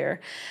sophomore year.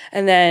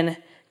 And then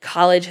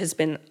college has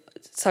been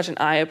such an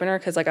eye-opener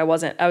because like I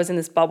was in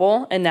this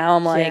bubble, and now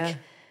I'm like,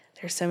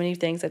 there's so many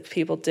things that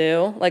people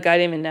do. Like I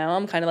didn't even know.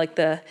 I'm kind of like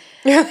the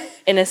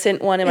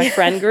innocent one in my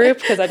friend group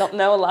because I don't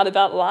know a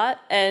lot.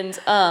 And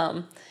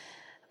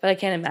but I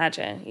can't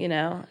imagine,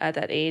 at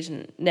that age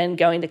and then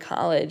going to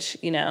college,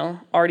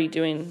 already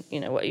doing,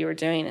 what you were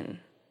doing. And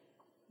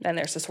then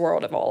there's this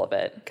world of all of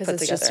it. Because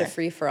it's just a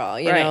free for all,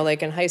 you know,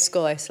 like in high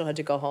school, I still had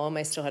to go home.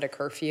 I still had a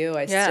curfew.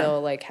 I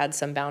still like had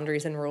some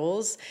boundaries and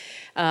rules.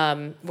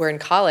 Where in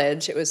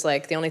college, it was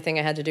like the only thing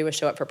I had to do was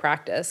show up for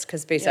practice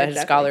because basically I had a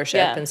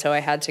scholarship. And so I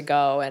had to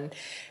go. And,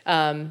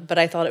 but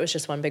I thought it was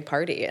just one big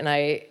party.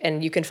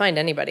 And you can find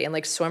anybody. And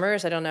like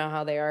swimmers, I don't know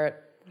how they are.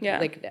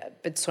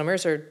 But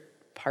swimmers are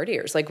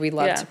partiers. Like we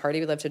love to party,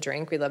 we love to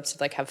drink, we love to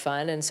like have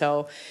fun. And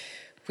so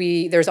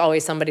there's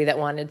always somebody that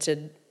wanted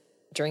to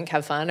drink,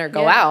 have fun, or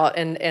go out.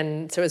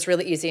 And so it's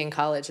really easy in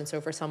college. And so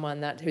for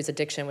someone whose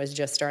addiction was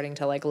just starting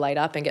to like light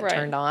up and get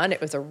turned on, it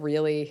was a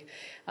really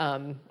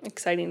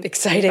exciting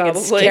and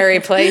scary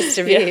place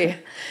to be.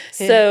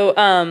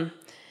 So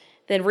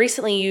then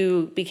recently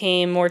you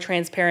became more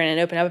transparent and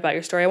open up about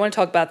your story. I want to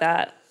talk about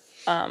that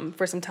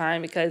for some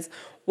time, because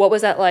what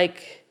was that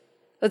like?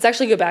 Let's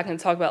actually go back and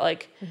talk about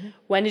like,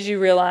 when did you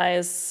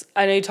realize,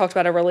 I know you talked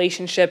about a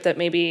relationship that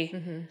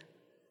maybe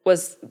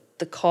was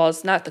the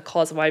cause, not the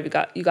cause of why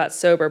you got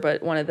sober,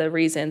 but one of the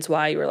reasons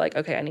why you were like,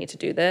 okay, I need to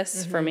do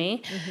this for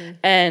me.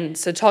 And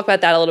so talk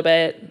about that a little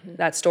bit,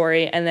 that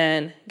story, and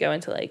then go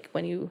into like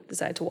when you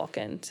decided to walk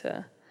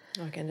into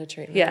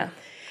treatment. Yeah.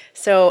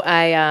 So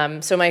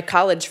so my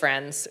college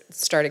friends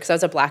started, because I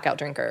was a blackout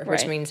drinker,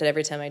 which means that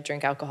every time I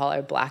drink alcohol, I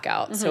would black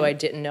out. So I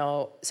didn't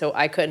know, so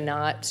I could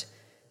not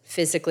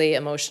physically,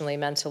 emotionally,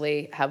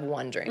 mentally have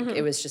one drink.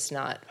 It was just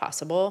not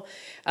possible.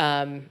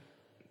 And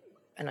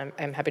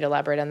I'm happy to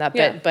elaborate on that,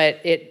 but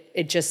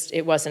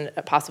it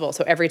wasn't possible.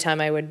 So every time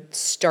I would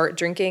start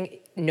drinking,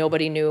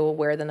 nobody knew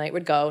where the night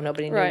would go.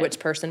 Nobody knew which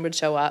person would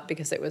show up,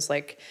 because it was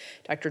like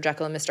Dr.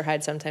 Jekyll and Mr.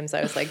 Hyde. Sometimes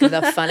I was like the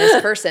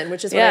funnest person,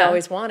 which is what I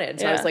always wanted.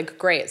 So I was like,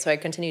 great. So I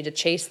continued to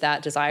chase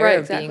that desire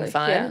of being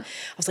fun. I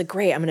was like,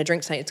 great, I'm going to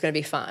drink tonight. It's going to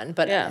be fun.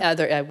 But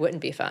I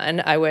wouldn't be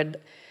fun.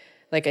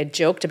 I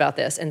joked about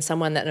this, and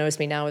someone that knows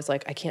me now was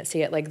like, I can't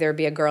see it. Like there'd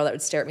be a girl that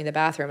would stare at me in the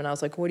bathroom, and I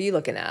was like, what are you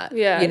looking at?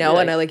 And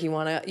I like, you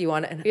want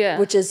to,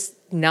 which is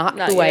not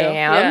who I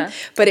am.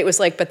 But it was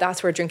like, but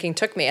that's where drinking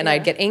took me. And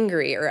I'd get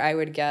angry, or I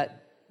would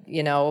get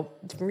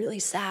really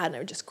sad, and I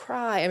would just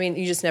cry. I mean,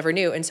 you just never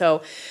knew. And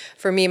so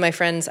for me, my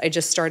friends, I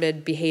just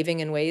started behaving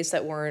in ways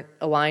that weren't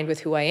aligned with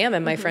who I am.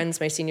 And my friends,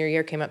 my senior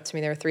year, came up to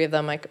me. There were 3 of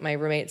them, my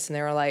roommates, and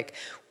they were like,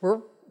 we're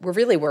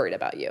really worried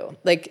about you.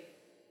 Like,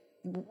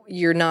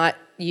 you're not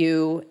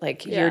you,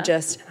 like, you're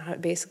just, and I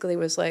basically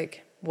was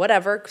like,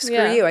 whatever,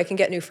 screw you. I can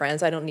get new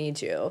friends. I don't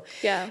need you.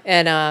 Yeah.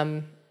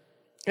 And,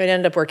 it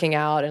ended up working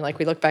out, and like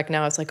we look back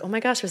now, it's like, oh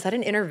my gosh, was that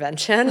an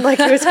intervention? Like,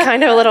 it was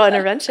kind of a little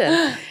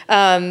intervention.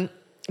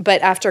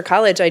 But after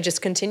college, I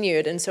just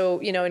continued. And so,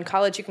 in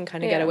college you can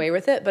kind of get away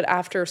with it. But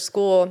after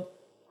school,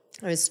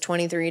 I was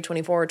 23,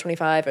 24,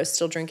 25. I was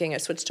still drinking. I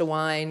switched to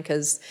wine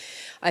because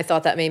I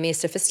thought that made me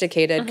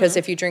sophisticated. Because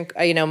if you drink,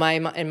 in my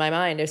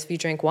mind, if you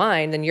drink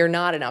wine, then you're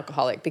not an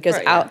alcoholic, because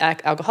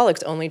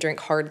alcoholics only drink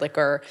hard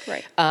liquor.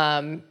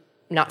 Right.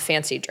 Not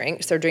fancy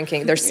drinks.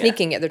 They're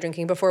sneaking it. They're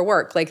drinking before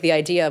work. Like, the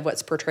idea of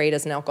what's portrayed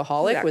as an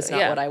alcoholic was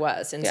not what I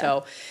was. And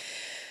so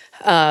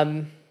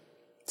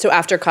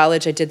after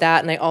college I did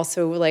that. And I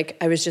also,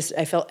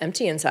 I felt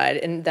empty inside,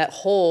 and that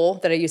hole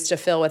that I used to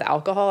fill with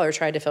alcohol, or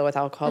tried to fill with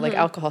alcohol, like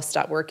alcohol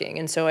stopped working.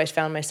 And so I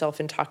found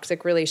myself in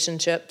toxic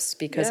relationships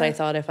because I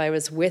thought if I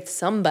was with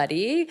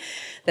somebody,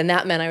 then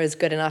that meant I was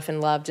good enough and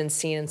loved and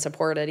seen and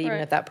supported, even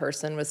if that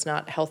person was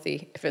not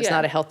healthy, if it was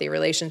not a healthy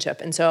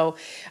relationship. And so,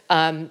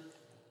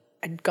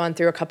 I'd gone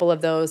through a couple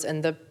of those,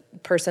 and the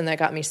person that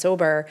got me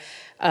sober,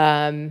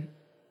 came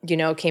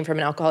from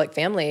an alcoholic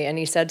family. And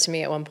he said to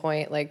me at one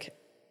point, like,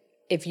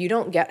 if you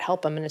don't get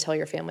help, I'm going to tell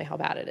your family how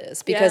bad it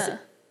is. Because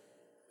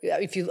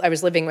I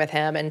was living with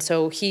him, and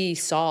so he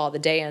saw the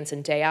day ins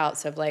and day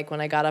outs of, like, when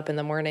I got up in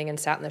the morning and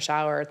sat in the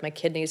shower with my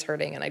kidneys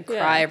hurting, and I'd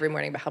cry every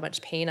morning about how much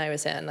pain I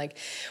was in, like,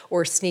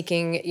 or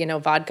sneaking,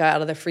 vodka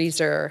out of the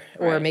freezer,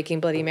 or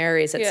making Bloody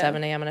Marys at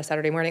 7 a.m. on a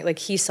Saturday morning. Like,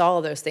 he saw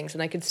all those things,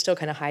 and I could still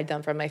kind of hide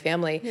them from my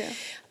family. Yeah.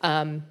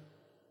 And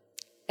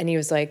he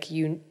was like,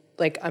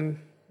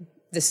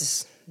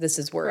 this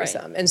is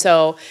worrisome. Right. And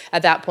so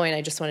at that point,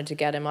 I just wanted to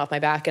get him off my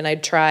back. And I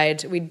tried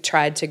to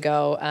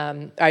go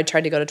to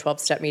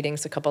 12-step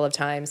meetings a couple of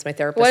times. My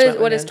therapist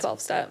What is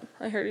 12-step?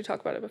 I heard you talk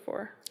about it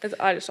before.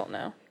 I just don't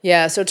know.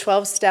 Yeah, so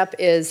 12-step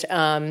is,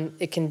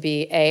 it can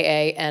be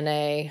AA,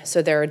 NA.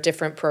 So there are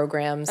different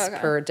programs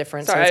per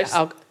different. Sorry, it's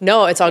all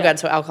good.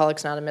 So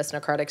Alcoholics Anonymous,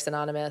 Narcotics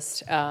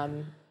Anonymous,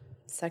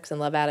 Sex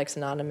and Love Addicts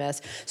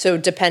Anonymous. So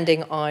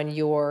depending on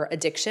your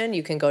addiction,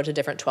 you can go to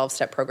different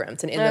 12-step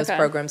programs. And in those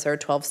programs, there are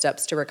 12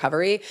 steps to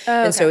recovery.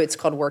 And so it's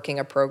called working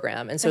a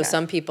program. And so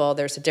some people,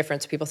 there's a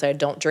difference. People say, I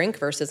don't drink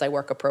versus I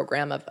work a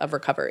program of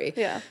recovery.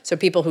 Yeah. So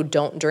people who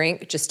don't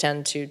drink just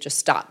tend to just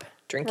stop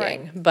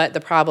drinking. Right. But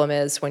the problem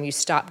is, when you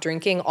stop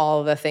drinking,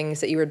 all of the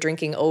things that you were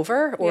drinking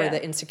over, or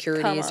the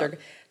insecurities,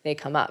 they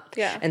come up.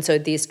 Yeah. And so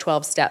these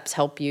 12 steps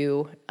help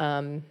you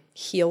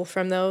heal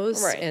from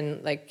those. Right.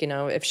 And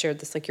I've shared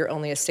this, like, you're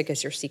only as sick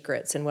as your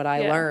secrets. And what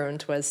I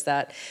learned was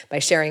that by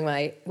sharing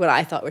what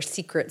I thought were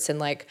secrets, and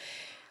like,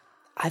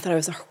 I thought I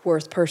was the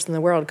worst person in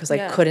the world because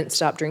I couldn't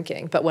stop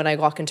drinking. But when I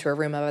walk into a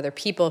room of other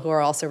people who are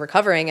also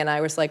recovering, and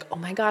I was like, oh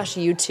my gosh,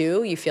 you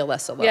too, you feel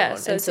less alone. Yeah,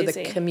 so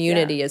the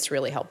community is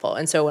really helpful.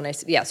 And so when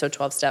so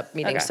 12-step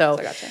meetings.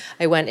 So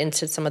I went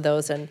into some of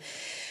those, and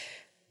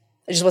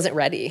I just wasn't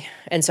ready.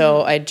 And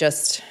so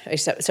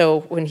so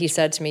when he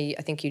said to me,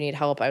 I think you need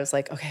help, I was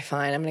like, okay,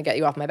 fine. I'm going to get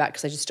you off my back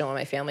because I just don't want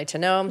my family to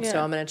know. Yeah. So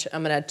I'm going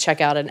to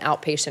check out an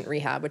outpatient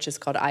rehab, which is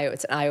called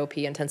it's an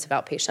IOP, intensive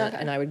outpatient.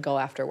 And I would go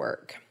after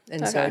work.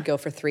 And so I'd go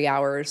for 3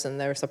 hours, and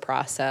there's a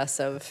process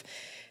of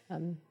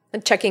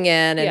checking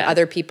in, and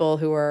other people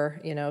who are,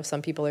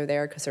 some people are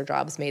there because their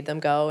jobs made them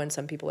go, and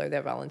some people are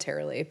there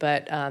voluntarily.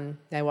 But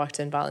I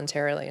walked in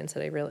voluntarily and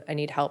said, I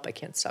need help. I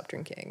can't stop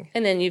drinking.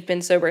 And then you've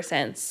been sober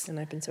since. And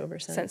I've been sober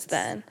since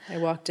then. I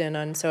walked in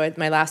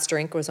my last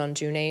drink was on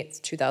June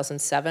 8th,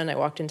 2007. I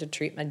walked in to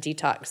treat my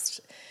detox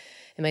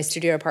in my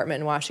studio apartment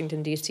in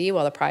Washington, D.C.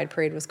 while the Pride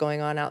Parade was going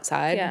on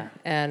outside. Yeah.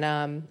 And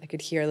I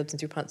lived in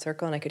DuPont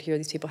Circle, and I could hear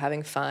these people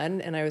having fun.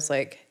 And I was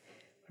like,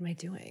 what am I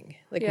doing?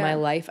 Like, my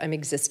life, I'm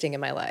existing in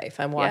my life.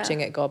 I'm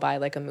watching it go by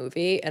like a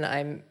movie, and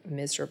I'm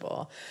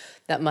miserable.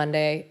 That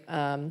Monday,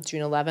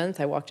 June 11th,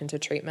 I walked into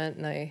treatment,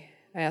 and I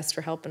asked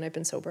for help, and I've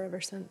been sober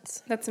ever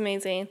since. That's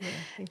amazing.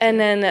 Yeah,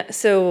 and then,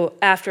 so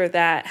after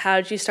that,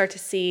 how did you start to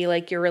see,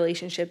 like, your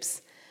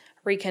relationships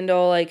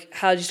rekindle? Like,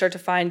 how did you start to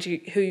find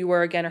who you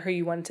were again, or who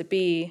you wanted to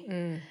be?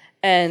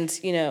 And,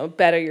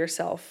 better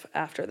yourself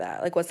after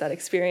that? Like, what's that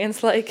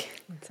experience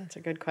like? That's such a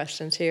good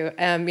question, too.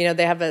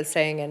 They have a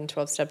saying in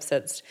 12 Steps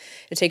that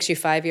it takes you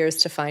 5 years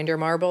to find your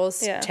marbles,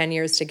 10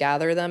 years to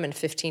gather them, and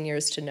 15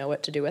 years to know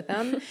what to do with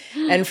them.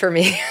 And for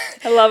me,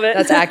 I love it.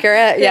 That's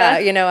accurate.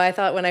 Yeah. I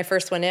thought when I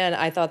first went in,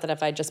 I thought that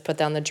if I just put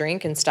down the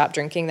drink and stopped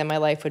drinking, then my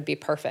life would be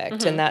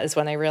perfect. And that is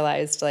when I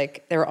realized,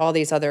 like, there were all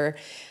these other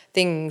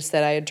things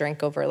that I had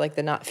drank over, like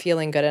the not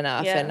feeling good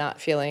enough and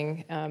not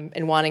feeling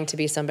and wanting to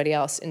be somebody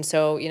else. And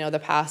so, the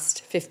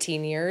past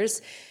 15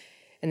 years,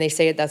 and they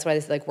say that's why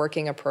it's like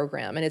working a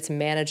program, and it's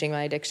managing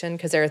my addiction,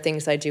 because there are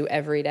things I do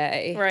every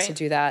day to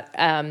do that.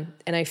 And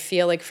I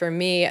feel like for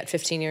me at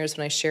 15 years,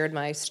 when I shared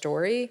my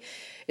story,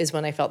 is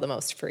when I felt the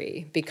most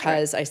free,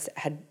 because I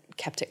had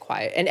kept it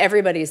quiet. And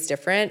everybody's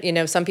different. You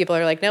know, some people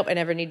are like, nope, I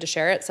never need to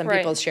share it. Some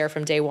people share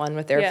from day one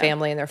with their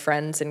family and their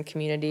friends and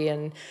community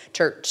and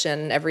church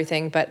and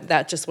everything. But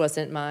that just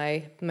wasn't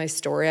my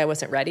story. I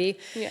wasn't ready.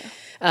 Yeah.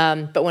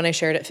 But when I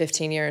shared it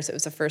 15 years, it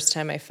was the first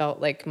time I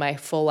felt like my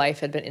full life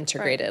had been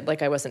integrated. Right.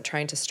 Like I wasn't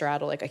trying to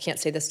straddle, like I can't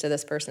say this to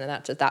this person and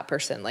that to that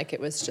person. Like it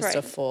was just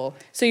a full.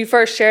 So you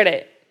first shared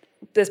it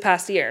this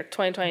past year,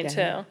 2022.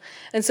 Yeah.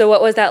 And so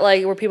what was that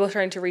like? Were people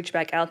starting to reach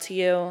back out to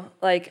you?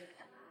 Like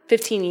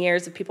 15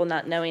 years of people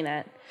not knowing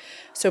that?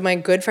 So my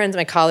good friends,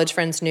 my college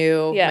friends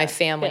knew, my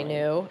family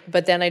knew,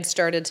 but then I'd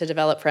started to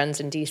develop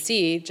friends in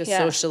DC just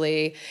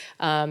socially.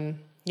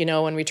 You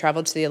know, when we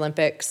traveled to the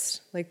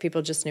Olympics, like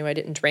people just knew I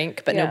didn't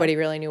drink, but nobody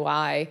really knew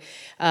why.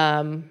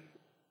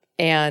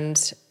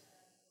 And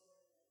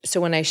so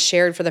when I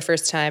shared for the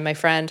first time, my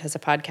friend has a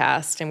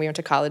podcast and we went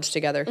to college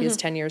together. He was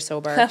 10 years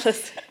sober.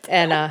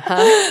 And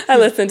I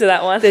listened to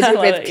that one. Did you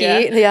with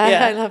Pete?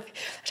 Yeah. I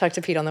talked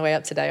to Pete on the way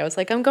up today. I was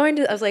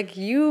like,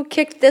 you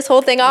kicked this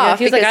whole thing off.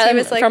 He was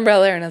like, from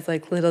Bel Air. And I was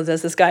like, little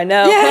does this guy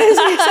know. Yeah,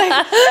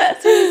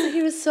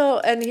 he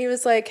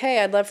was like,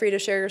 hey, I'd love for you to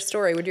share your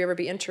story. Would you ever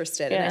be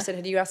interested? And I said,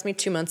 had you asked me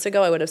 2 months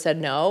ago, I would have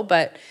said no,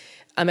 but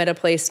I'm at a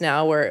place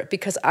now where,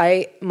 because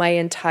my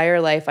entire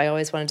life, I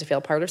always wanted to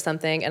feel part of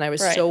something. And I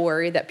was so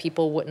worried that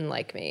people wouldn't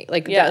like me.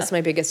 Like that was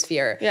my biggest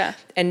fear. Yeah.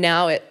 And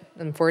now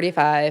I'm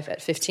 45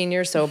 at 15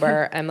 years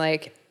sober. I'm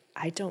like,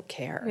 I don't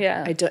care.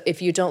 Yeah.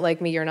 If you don't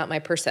like me, you're not my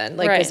person.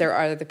 Like, because there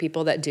are other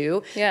people that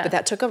do. Yeah. But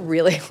that took a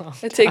really long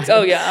time.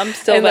 I'm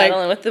still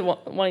battling with the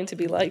wanting to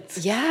be liked.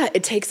 Yeah.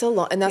 It takes a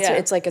long, and that's what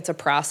it's like, it's a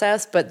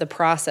process, but the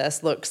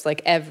process looks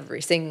like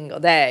every single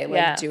day,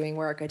 like doing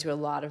work. I do a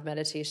lot of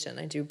meditation.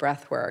 I do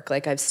breath work.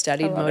 Like I've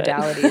studied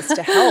modalities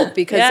to help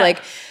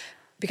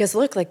because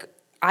look, like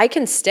I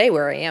can stay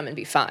where I am and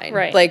be fine.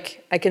 Right.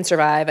 Like I can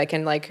survive. I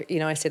can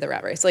I say the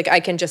rat race. Like I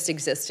can just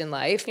exist in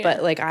life,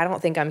 but like I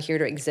don't think I'm here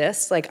to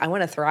exist. Like I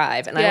want to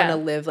thrive and I want to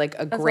live like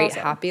a great,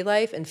 happy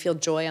life and feel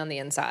joy on the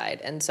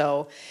inside. And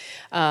so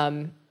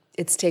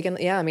it's taken,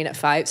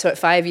 at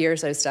 5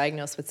 years I was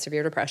diagnosed with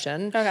severe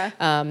depression. Okay.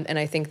 And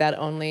I think that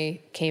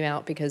only came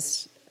out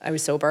because I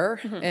was sober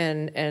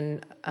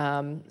and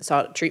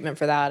sought treatment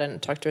for that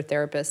and talked to a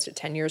therapist. At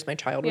 10 years, my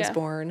child was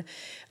born.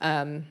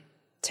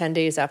 10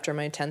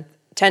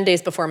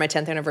 days before my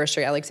 10th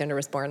anniversary, Alexander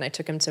was born. I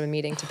took him to a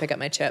meeting to pick up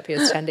my chip. He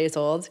was 10 days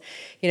old,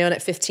 and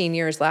at 15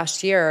 years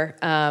last year,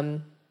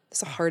 it's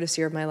the hardest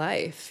year of my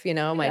life.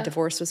 My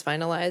divorce was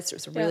finalized. It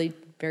was a really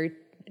very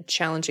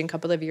challenging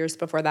couple of years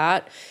before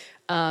that.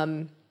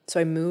 So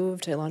I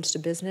moved, I launched a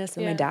business,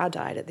 and my dad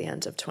died at the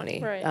end of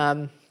 20.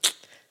 Right.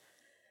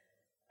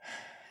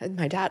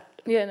 My dad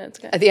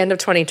at the end of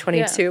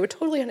 2022,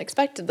 totally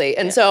unexpectedly.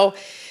 And so,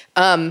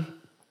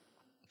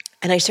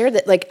 and I shared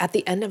that, like, at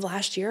the end of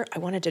last year, I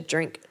wanted to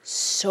drink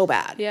so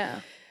bad. Yeah.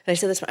 And I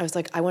said this, I was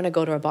like, I want to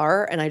go to a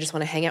bar and I just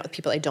want to hang out with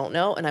people I don't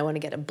know and I want to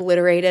get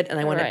obliterated and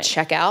I want to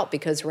check out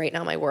because right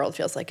now my world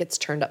feels like it's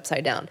turned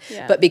upside down.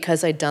 Yeah. But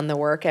because I'd done the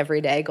work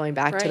every day, going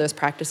back to those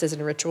practices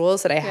and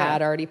rituals that I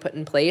had already put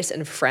in place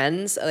and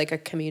friends, like a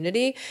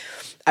community,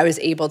 I was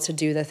able to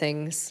do the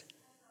things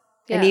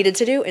I needed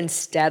to do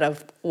instead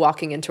of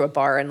walking into a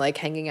bar and like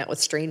hanging out with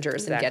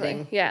strangers and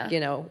getting,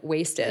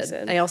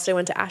 wasted. I also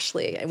went to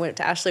Ashley. I went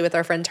to Ashley with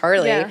our friend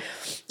Charlie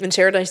and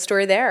shared my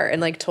story there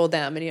and like told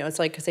them, and it's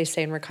like, cause they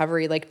say in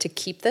recovery, like to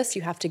keep this,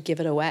 you have to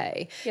give it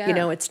away.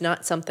 Yeah. It's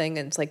not something,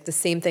 and it's like the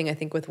same thing I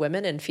think with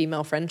women and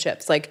female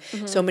friendships. Like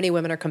so many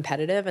women are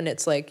competitive and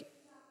it's like,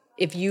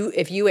 if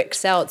you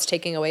excel, it's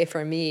taking away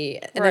from me.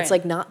 And it's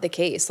like not the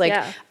case. Like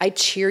I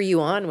cheer you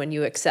on when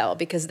you excel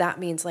because that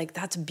means like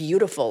that's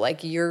beautiful.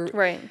 Like you're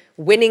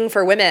winning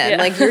for women.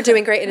 Like you're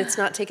doing great and it's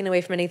not taken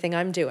away from anything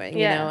I'm doing,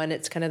 you know? And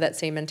it's kind of that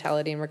same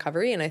mentality in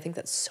recovery. And I think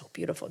that's so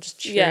beautiful. Just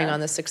cheering on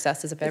the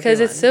successes of everyone.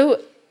 Because it's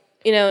so,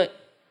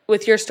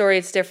 with your story,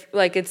 it's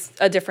like it's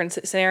a different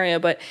scenario.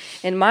 But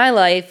in my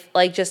life,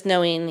 like just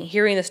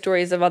hearing the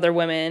stories of other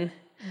women,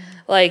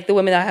 like the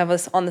women that I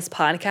have on this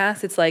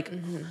podcast, it's like,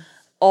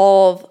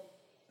 all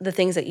the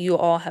things that you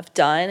all have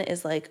done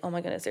is like, oh my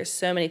goodness, there's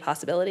so many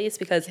possibilities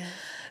because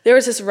there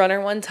was this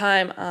runner one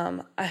time,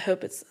 I'm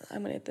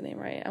going to get the name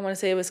right. I want to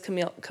say it was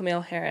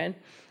Camille Herron.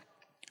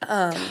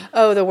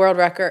 The world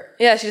record.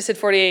 Yeah, she just did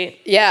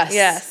 48.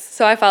 Yes.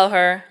 So I follow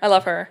her. I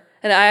love her.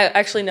 And I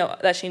actually know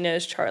that she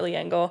knows Charlie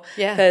Engel.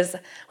 Yeah. Because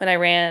when I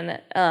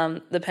ran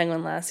the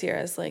Penguin last year,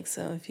 I was like,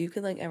 so if you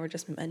could like ever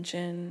just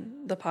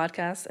mention the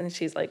podcast. And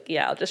she's like,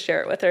 yeah, I'll just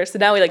share it with her. So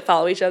now we like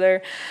follow each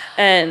other.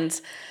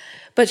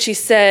 But she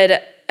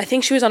said, I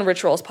think she was on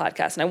Rituals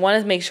podcast, and I wanted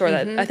to make sure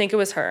that I think it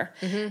was her.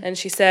 And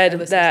she said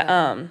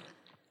that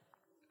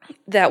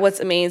that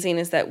what's amazing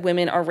is that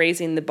women are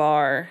raising the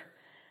bar.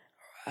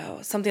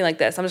 Oh, something like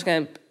this.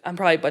 I'm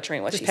probably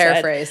butchering what she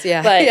paraphrase,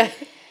 said.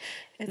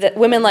 But that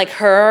women like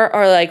her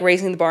are like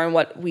raising the bar in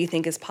what we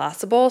think is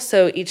possible.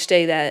 So each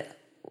day that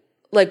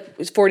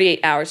like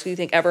 48 hours, do you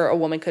think ever a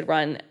woman could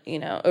run,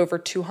 over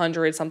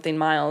 200 something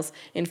miles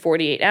in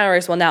 48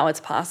 hours? Well, now it's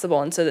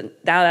possible. And so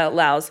that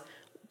allows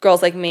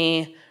girls like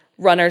me,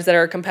 runners that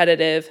are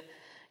competitive,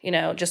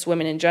 just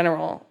women in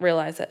general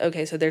realize that,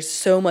 okay, so there's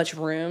so much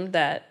room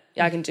that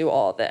I can do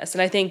all of this.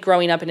 And I think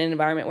growing up in an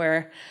environment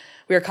where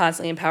we were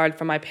constantly empowered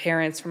from my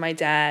parents, from my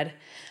dad,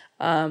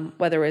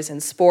 whether it was in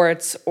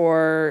sports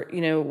or,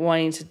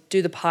 wanting to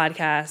do the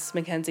podcast,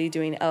 Mackenzie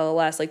doing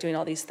LLS, like doing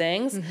all these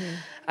things.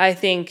 I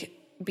think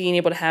being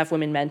able to have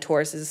women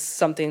mentors is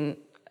something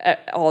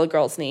all the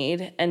girls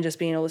need, and just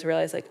being able to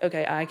realize like,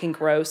 okay, I can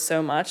grow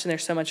so much and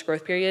there's so much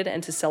growth period,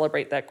 and to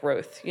celebrate that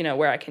growth,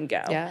 where I can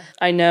go. Yeah.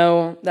 I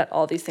know that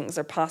all these things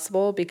are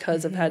possible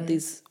because I've had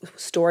these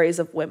stories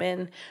of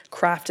women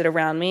crafted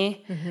around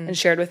me and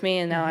shared with me,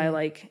 and now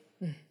I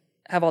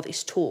have all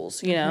these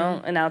tools,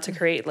 and now to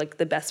create like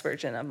the best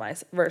version of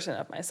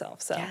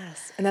myself. So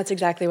yes, and that's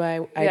exactly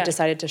why I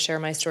decided to share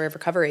my story of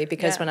recovery,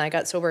 because when I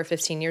got sober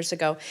 15 years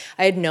ago,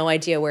 I had no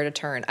idea where to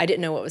turn. I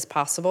didn't know what was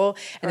possible,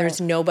 and there was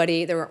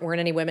nobody. There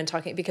weren't any women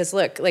talking, because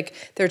look, like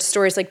there's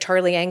stories like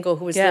Charlie Angle,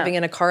 who was living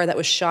in a car that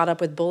was shot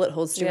up with bullet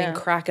holes, doing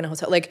crack in a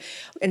hotel,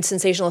 and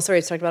sensational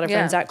stories. Talked about our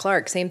friend Zach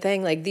Clark, same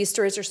thing. Like these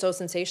stories are so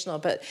sensational,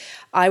 but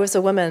I was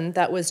a woman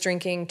that was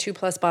drinking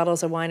 2+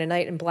 bottles of wine a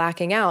night and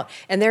blacking out,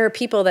 and there are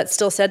people that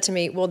still said to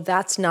me, well,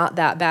 that's not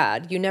that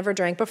bad. You never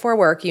drank before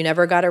work. You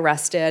never got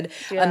arrested.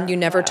 You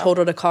never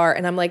totaled a car.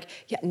 And I'm like,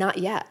 yeah, not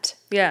yet.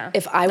 Yeah.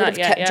 If I would have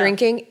kept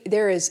drinking,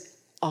 there is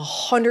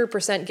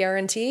 100%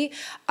 guarantee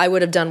I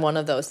would have done one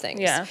of those things.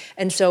 Yeah.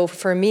 And so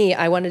for me,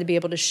 I wanted to be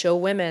able to show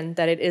women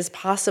that it is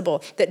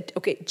possible that,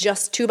 okay,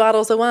 just 2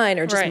 bottles of wine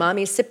or just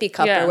mommy's sippy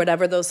cup or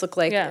whatever those look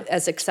like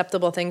as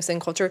acceptable things in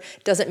culture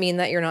doesn't mean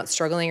that you're not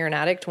struggling or an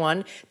addict.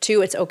 1,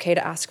 2, it's okay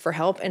to ask for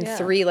help. And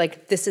 3,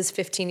 like this is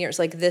 15 years.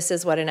 Like this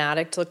is what an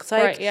addict looks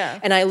like.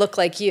 And I look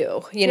like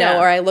you know,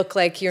 or I look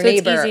like your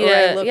neighbor, or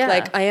I look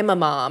like I am a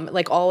mom,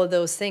 like all of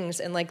those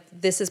things. And like,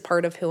 this is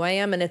part of who I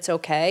am, and it's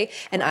okay.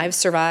 And I've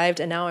survived,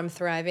 and now I'm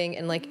thriving,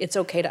 and like it's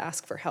okay to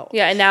ask for help.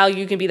 Yeah, and now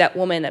you can be that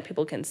woman that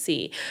people can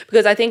see.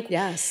 Because I think,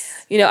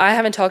 I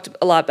haven't talked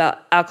a lot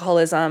about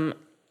alcoholism,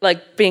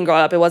 like being grown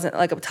up. It wasn't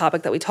like a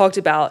topic that we talked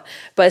about,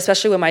 but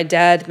especially when my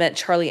dad met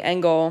Charlie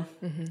Engle,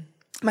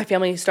 my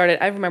family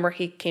started, I remember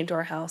he came to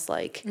our house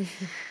like,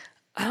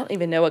 I don't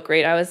even know what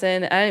grade I was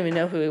in. I don't even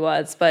know who he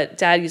was, but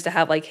Dad used to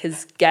have like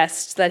his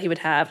guests that he would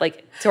have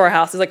like to our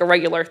house. It was like a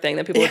regular thing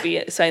that people would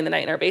be spending the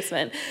night in our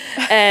basement.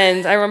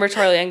 And I remember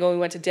Charlie Engle, we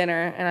went to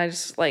dinner, and I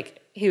just like,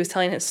 he was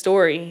telling his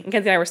story. And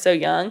Kenzie and I were so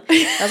young.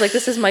 I was like,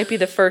 this might be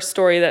the first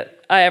story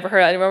that I ever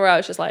heard. I remember I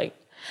was just like,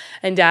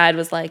 and Dad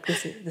was like,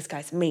 this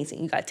guy's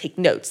amazing. You got to take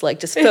notes, like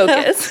just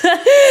focus.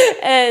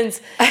 And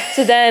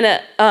so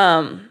then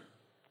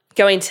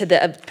going to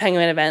the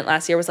Penguin event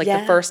last year was like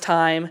the first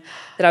time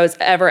that I was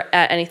ever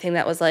at anything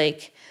that was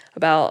like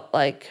about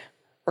like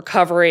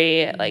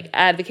recovery, like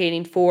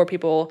advocating for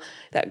people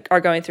that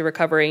are going through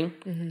recovery.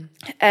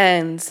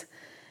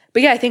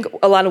 But yeah, I think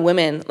a lot of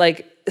women,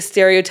 like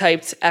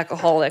stereotyped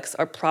alcoholics,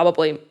 are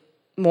probably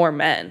more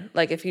men.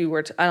 Like if you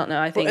were to, I don't know,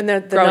 I think and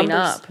the growing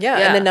numbers,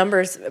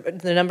 up.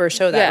 And the numbers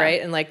show that,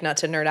 right? And like, not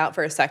to nerd out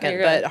for a second,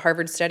 but a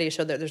Harvard study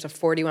showed that there's a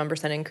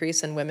 41%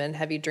 increase in women,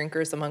 heavy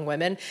drinkers among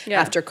women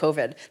after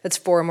COVID. That's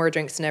 4 more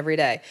drinks in every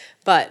day.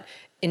 But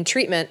in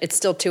treatment, it's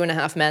still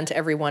 2.5 men to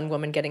every 1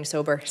 woman getting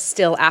sober,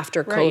 still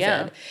after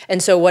COVID.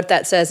 And so what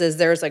that says is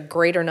there's a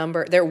greater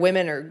number,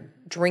 women are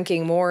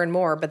drinking more and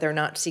more, but they're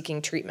not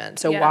seeking treatment.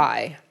 So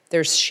why?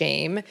 There's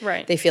shame.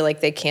 Right. They feel like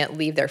they can't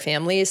leave their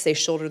families. They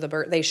shoulder the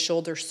burden. They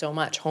shoulder so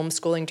much.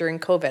 Homeschooling during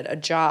COVID, a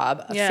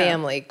job, a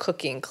family,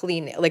 cooking,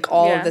 cleaning, like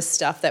all of this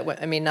stuff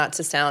that, I mean, not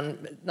to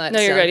sound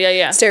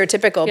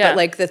stereotypical, but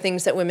like the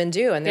things that women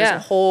do. And there's a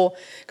whole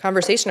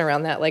conversation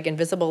around that, like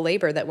invisible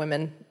labor that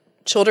women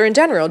shoulder in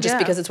general, just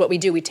because it's what we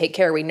do. We take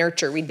care, we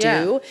nurture, we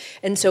do.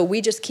 And so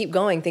we just keep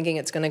going thinking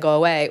it's going to go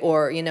away.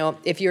 Or,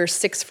 if you're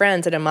 6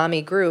 friends at a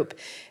mommy group,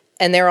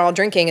 and they're all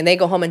drinking and they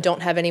go home and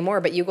don't have any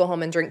more, but you go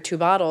home and drink 2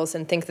 bottles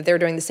and think that they're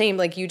doing the same,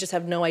 like you just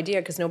have no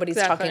idea because nobody's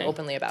talking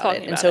openly about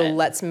it. And so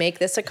let's make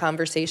this a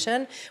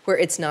conversation where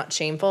it's not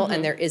shameful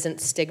and there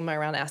isn't stigma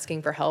around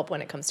asking for help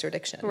when it comes to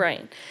addiction.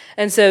 Right.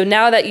 And so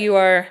now that you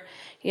are,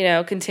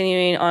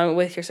 continuing on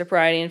with your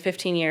sobriety in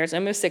 15 years,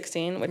 almost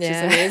 16, which is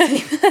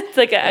amazing. It's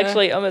like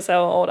actually almost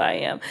how old I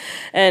am.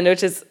 And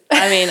which is,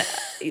 I mean,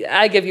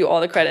 I give you all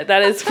the credit.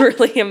 That is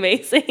really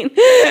amazing.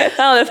 I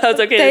don't know if that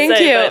was okay to say. Thank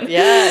you.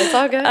 Yeah, it's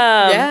all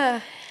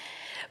good.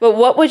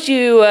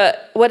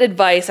 But what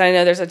advice, I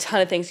know there's a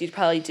ton of things you'd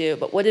probably do,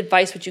 but what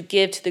advice would you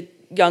give to the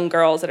young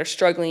girls that are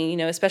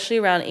struggling, especially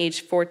around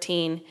age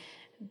 14,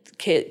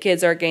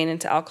 kids are getting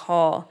into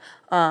alcohol,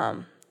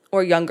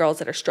 or young girls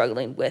that are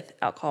struggling with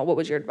alcohol? What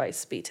would your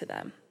advice be to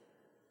them?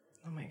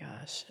 Oh my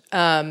gosh.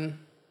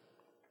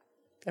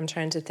 I'm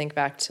trying to think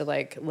back to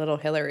like little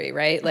Hilary,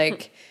 right?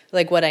 Like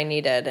what I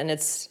needed. And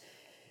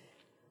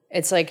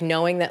It's like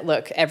knowing that,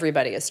 look,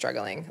 everybody is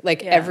struggling.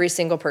 Like every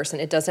single person.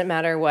 It doesn't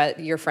matter what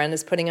your friend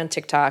is putting on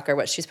TikTok or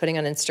what she's putting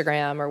on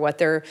Instagram or what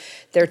they're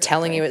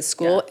telling you at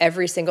school.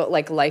 Every single,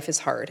 like, life is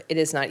hard. It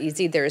is not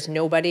easy. There is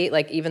nobody,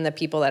 like, even the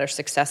people that are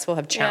successful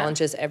have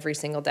challenges every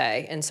single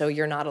day. And so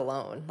you're not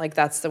alone. Like,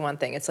 that's the one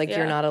thing. It's like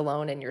you're not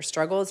alone in your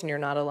struggles and you're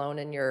not alone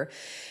in your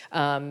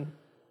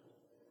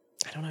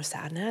I don't know,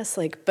 sadness.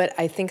 Like, but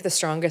I think the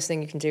strongest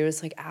thing you can do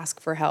is like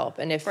ask for help.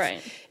 And if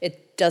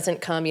it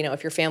doesn't come, you know,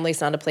 if your family's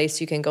not a place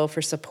you can go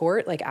for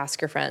support, like ask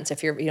your friends.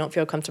 If you don't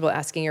feel comfortable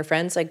asking your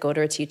friends, like go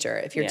to a teacher.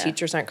 If your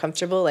teachers aren't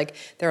comfortable, like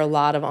there are a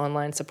lot of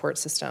online support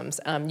systems.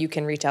 You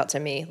can reach out to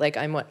me. Like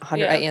I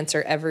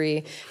answer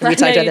every, we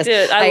talked about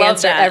this. I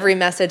answer every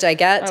message I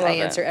get. I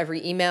answer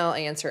every email. I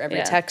answer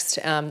every text.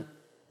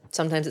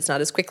 Sometimes it's not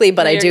as quickly,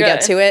 but I do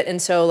get to it.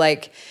 And so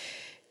like,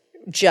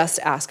 just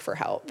ask for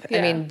help.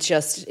 I mean,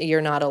 you're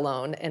not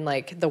alone, and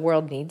like the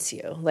world needs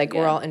you. Like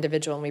we're all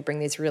individual and we bring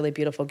these really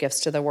beautiful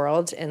gifts to the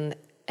world, and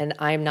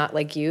I'm not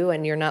like you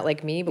and you're not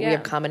like me, but we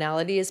have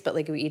commonalities, but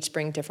like we each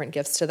bring different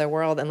gifts to the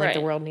world, and like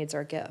the world needs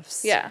our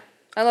gifts. Yeah.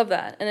 I love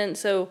that. And then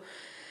so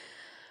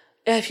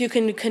if you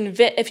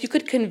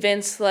could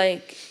convince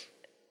like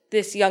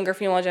this younger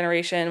female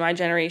generation, my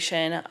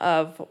generation,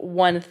 of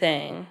one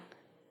thing,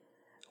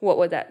 what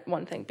would that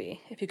one thing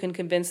be? If you can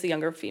convince the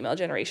younger female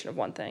generation of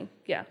one thing,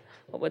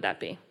 what would that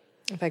be?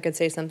 If I could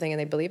say something and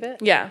they believe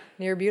it? Yeah.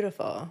 You're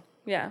beautiful.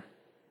 Yeah.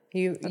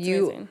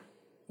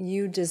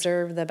 You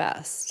deserve the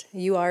best.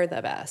 You are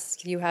the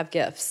best. You have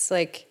gifts.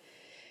 Like,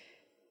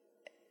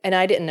 and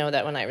I didn't know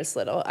that when I was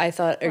little. I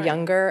thought, or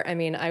younger, I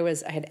mean, I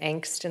had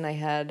angst and I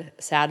had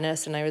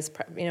sadness and I was,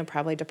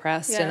 probably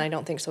depressed. And I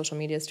don't think social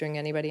media is doing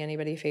anybody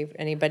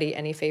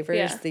any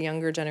favors, the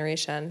younger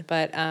generation.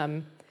 But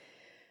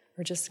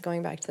we're just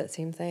going back to that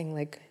same thing.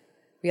 Like,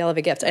 we all have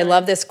a gift. I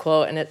love this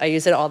quote, and I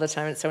use it all the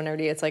time. It's so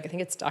nerdy. It's like, I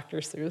think it's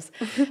Dr. Seuss,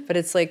 but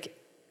it's like,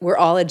 we're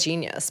all a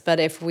genius. But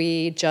if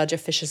we judge a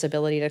fish's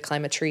ability to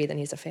climb a tree, then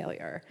he's a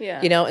failure.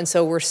 Yeah. And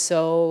so we're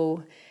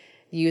so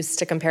used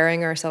to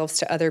comparing ourselves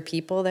to other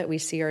people that we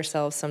see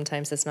ourselves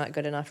sometimes as not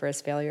good enough or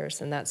as failures,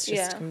 and that's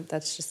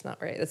just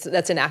not right.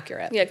 That's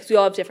inaccurate. Yeah, because we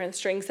all have different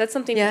strengths. That's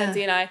something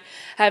Lindsay and I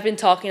have been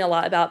talking a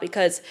lot about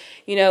because,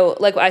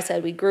 like I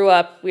said, we grew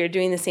up, we were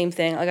doing the same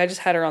thing. Like I just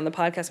had her on the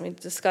podcast and we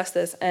discussed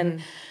this,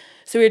 and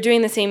so we were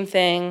doing the same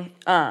thing,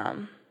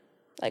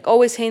 like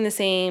always hitting the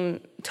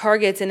same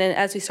targets. And then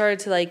as we started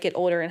to like get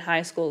older in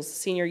high school,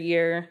 senior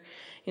year,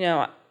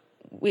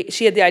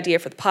 she had the idea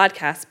for the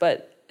podcast,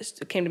 but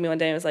it came to me one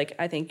day and was like,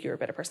 I think you're a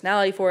better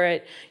personality for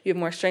it. You have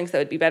more strengths that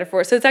would be better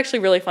for it. So it's actually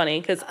really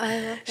funny because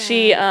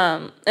she,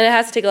 and it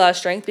has to take a lot of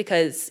strength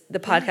because the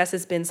podcast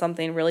has been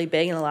something really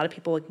big and a lot of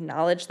people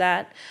acknowledge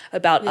that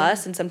about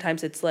us. And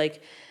sometimes it's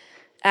like,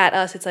 at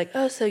us, it's like,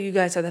 oh, so you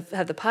guys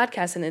have the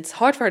podcast, and it's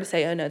hard for her to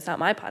say, oh no, it's not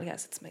my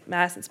podcast, it's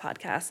Madison's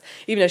podcast,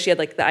 even though she had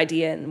like the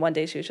idea, and one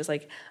day she was just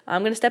like,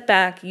 I'm gonna step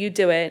back, you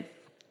do it,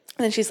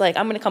 and then she's like,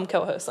 I'm gonna come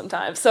co-host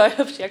sometime. So I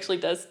hope she actually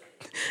does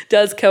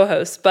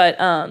co-host. But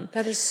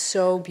that is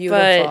so beautiful.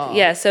 But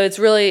yeah, so it's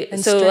really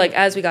like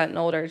as we gotten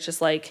older, it's just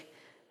like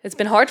it's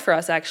been hard for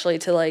us actually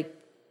to like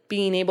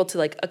being able to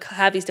like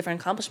have these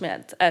different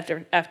accomplishments at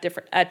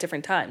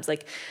different times.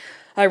 Like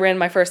I ran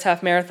my first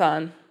half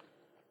marathon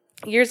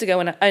years ago,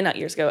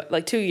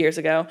 like 2 years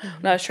ago,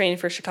 when I was training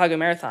for Chicago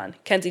Marathon.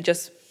 Kenzie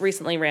just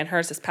recently ran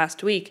hers this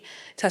past week,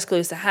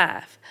 Tuscaloosa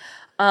half.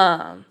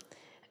 And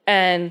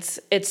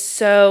it's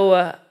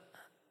so,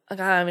 I'm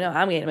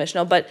getting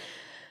emotional, but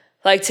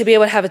like to be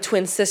able to have a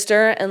twin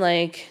sister and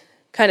like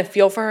kind of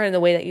feel for her in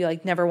the way that you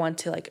like never want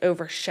to like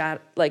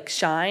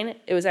shine.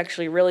 It was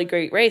actually a really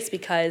great race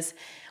because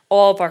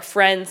all of our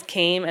friends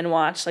came and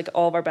watched, like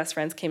all of our best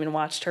friends came and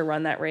watched her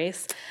run that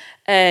race.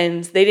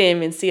 And they didn't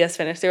even see us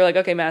finish. They were like,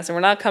 okay, Madison,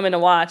 we're not coming to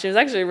watch. It was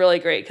actually really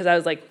great because I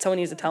was like, someone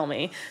needs to tell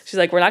me. She's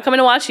like, we're not coming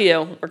to watch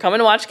you. We're coming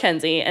to watch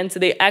Kenzie. And so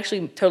they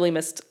actually totally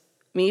missed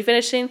me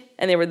finishing.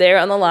 And they were there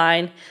on the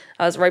line.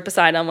 I was right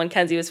beside them when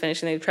Kenzie was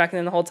finishing. They were tracking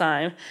them the whole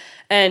time.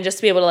 And just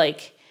to be able to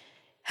like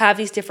have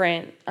these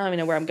different, I don't even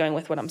know where I'm going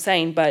with what I'm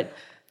saying, but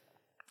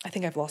I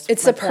think I've lost.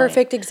 It's the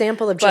perfect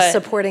example of just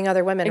supporting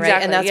other women,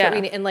 right? And that's what we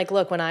need. And like,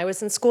 look, when I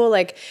was in school,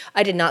 like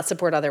I did not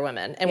support other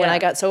women. And when I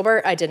got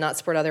sober, I did not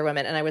support other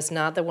women. And I was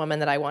not the woman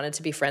that I wanted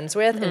to be friends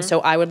with. And so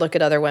I would look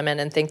at other women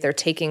and think they're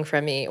taking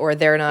from me or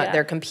they're not,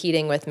 they're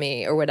competing with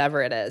me or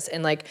whatever it is.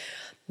 And like,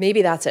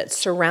 maybe that's it.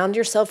 Surround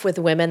yourself with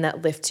women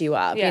that lift you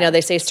up. Yeah.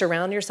 They say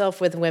surround yourself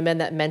with women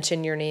that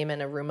mention your name in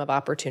a room of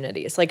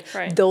opportunities. Like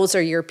those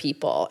are your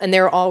people. And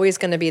they're always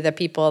going to be the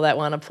people that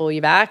want to pull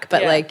you back.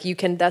 But like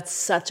that's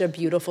such a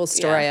beautiful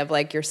story of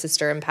like your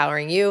sister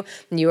empowering you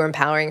and you are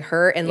empowering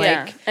her. And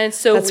like, and it's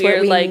so that's weird.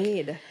 What we like,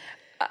 need.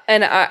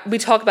 And we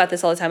talk about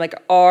this all the time. Like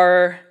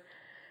our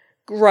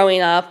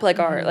growing up, like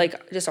our,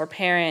 like just our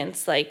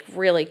parents, like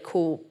really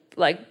cool,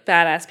 like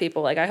badass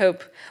people. Like I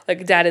hope,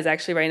 like Dad is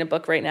actually writing a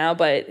book right now,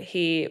 but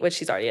which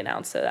he's already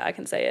announced so that I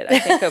can say it, I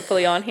think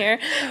hopefully on here.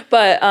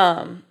 But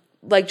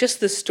like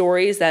just the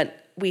stories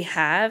that we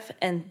have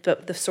and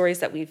the stories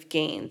that we've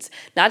gained,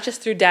 not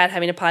just through Dad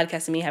having a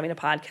podcast and me having a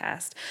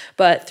podcast,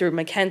 but through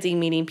Mackenzie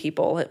meeting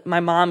people, my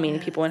mom meeting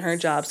people in her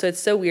job. So it's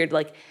so weird.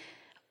 Like,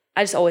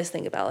 I just always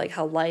think about like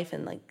how life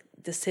and like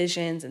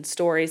decisions and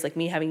stories, like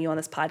me having you on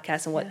this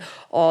podcast and what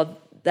all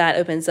that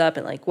opens up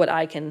and like what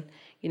I can,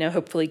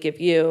 hopefully give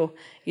you,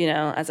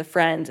 as a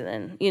friend.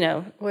 And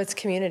then, well, it's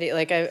community.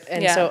 Like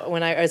so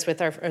when I was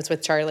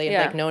with Charlie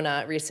and like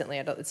Nona recently,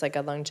 it's like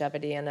a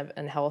longevity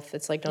and health.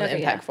 It's like Nona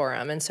Impact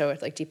Forum. And so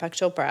it's like Deepak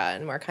Chopra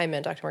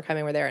and Dr. Mark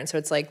Hyman were there. And so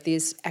it's like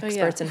these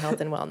experts in health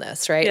and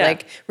wellness, right? Yeah.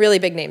 Like really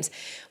big names.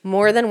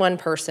 More than one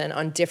person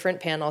on different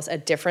panels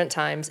at different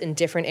times in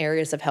different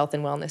areas of health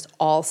and wellness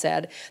all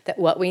said that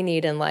what we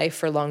need in life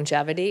for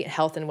longevity,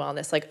 health and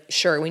wellness, like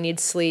sure, we need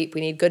sleep, we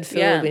need good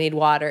food, we need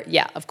water.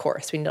 Yeah, of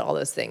course, we need all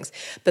those things.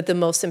 But the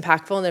most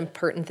impactful and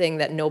important thing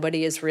that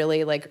nobody is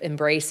really like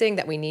embracing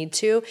that we need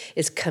to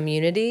is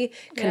community,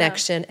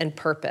 connection, and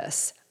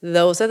purpose.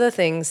 Those are the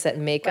things that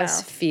make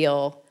us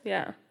feel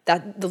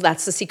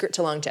that's the secret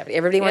to longevity.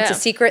 Everybody wants a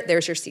secret.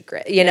 There's your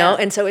secret, you know?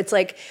 And so it's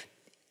like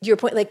your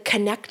point, like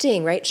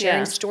connecting, right?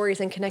 Sharing stories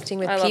and connecting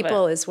with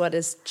people is what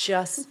is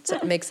just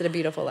makes it a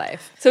beautiful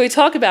life. So we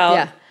talk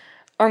about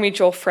our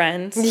mutual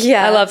friends.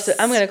 Yeah.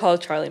 I'm going to call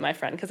Charlie my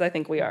friend because I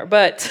think we are,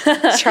 but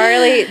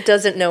Charlie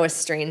doesn't know a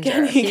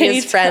stranger. He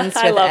is friends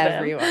with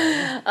everyone.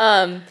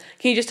 Can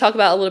you just talk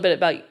about a little bit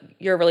about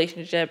your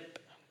relationship?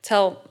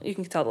 You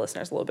can tell the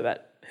listeners a little bit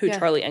about who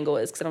Charlie Engel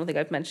is, because I don't think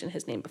I've mentioned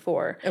his name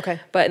before. Okay.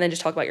 And then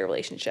just talk about your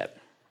relationship.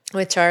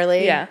 With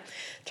Charlie? Yeah.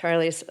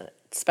 Charlie's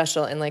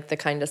special in like the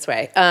kindest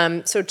way.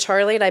 So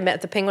Charlie and I met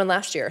at the Penguin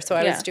last year. So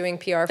I was doing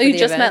PR for the event. You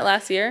just met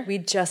last year? We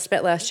just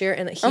met last year,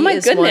 and he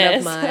is one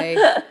of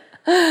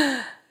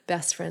my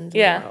best friends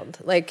in the world.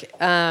 Like,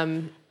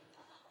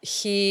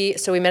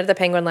 so we met at the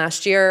Penguin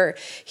last year.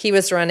 He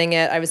was running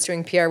it. I was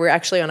doing PR. We were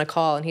actually on a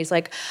call, and he's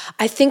like,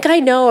 I think I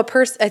know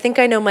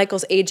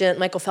Michael's agent,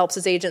 Michael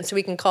Phelps' agent, so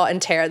we can call.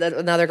 And Tara,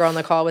 another girl on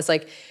the call, was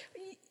like,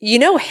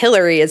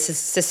 Hilary is his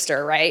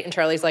sister, right? And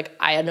Charlie's like,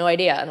 I had no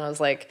idea. And I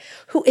was like,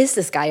 who is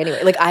this guy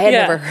anyway? Like, I had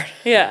never heard.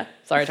 Yeah.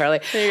 Sorry,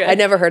 Charlie. I'd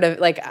never heard of,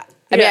 like,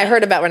 I mean, I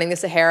heard about running the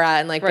Sahara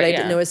and like, but I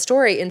didn't know his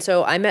story. And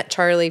so I met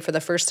Charlie for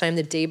the first time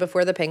the day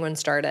before the Penguin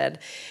started.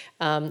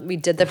 We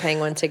did the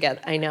Penguin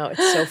together. I know,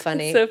 it's so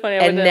funny. So funny.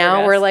 And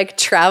now we're like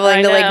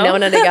traveling to like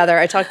Nona together.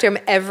 I talk to him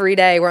every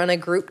day. We're on a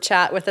group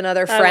chat with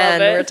another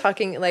friend. We're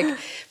talking like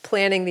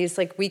planning these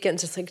like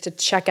weekends just like to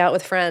check out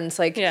with friends.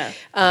 Like,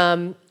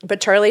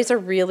 but Charlie's a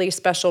really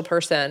special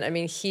person. I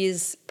mean,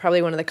 he's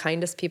probably one of the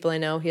kindest people I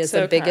know. He has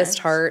the biggest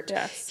heart.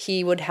 Yes.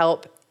 He would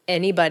help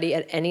anybody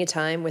at any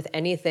time with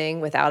anything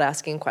without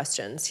asking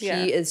questions. He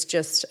is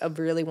just a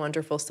really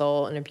wonderful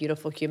soul and a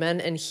beautiful human.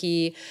 And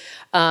he,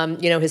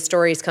 his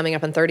story is coming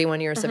up on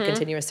 31 years of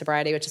continuous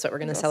sobriety, which is what we're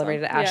going to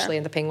celebrate at Ashley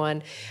and the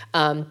Penguin.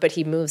 But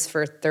he moves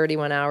for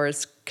 31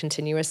 hours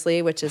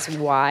continuously, which is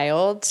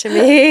wild to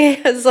me.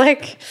 It's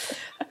like,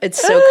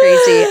 it's so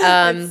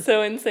crazy. It's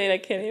so insane. I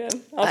can't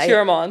even. I'll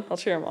cheer him on.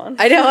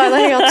 I know.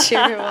 I'll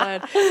cheer him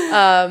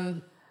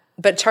on.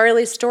 But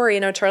Charlie's story,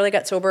 Charlie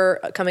got sober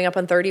coming up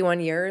on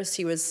 31 years.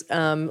 He was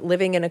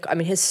living in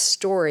his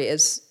story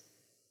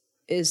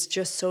is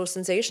just so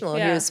sensational.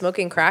 Yeah. He was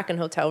smoking crack in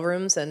hotel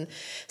rooms, and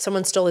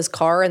someone stole his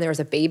car, and there was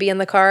a baby in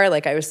the car.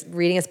 Like, I was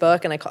reading his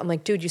book, and I'm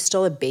like, dude, you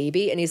stole a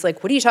baby? And he's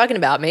like, what are you talking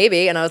about?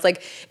 Maybe. And I was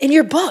like, in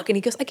your book. And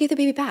he goes, I gave the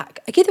baby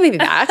back. And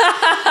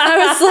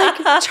I was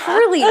like,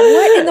 Charlie,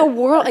 what in the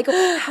world? I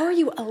go, how are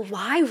you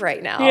alive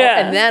right now?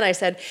 Yeah. And then I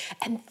said,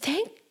 and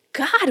thank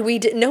God, we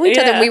didn't know each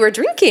other and we were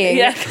drinking.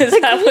 Yeah, because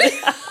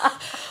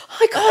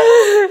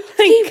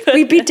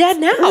we'd be dead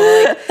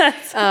now.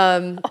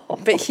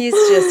 But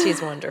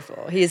he's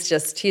wonderful.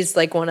 He's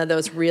like one of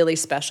those really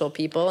special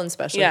people and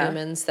special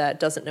humans that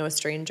doesn't know a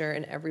stranger,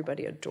 and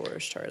everybody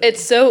adores Charlie.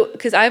 It's so,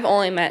 because I've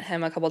only met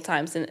him a couple of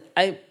times, and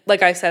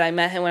like I said, I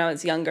met him when I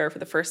was younger for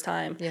the first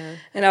time. Yeah.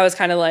 And I was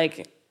kind of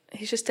like,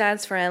 he's just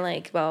Dad's friend,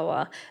 like, blah,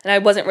 blah, blah. And I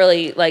wasn't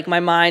really, like, my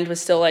mind was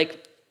still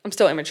like, I'm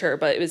still immature,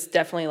 but it was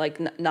definitely like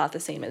not the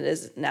same as it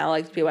is now.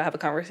 Like, people have a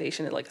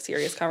conversation, like a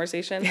serious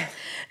conversation.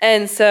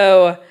 And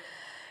so,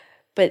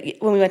 but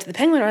when we went to the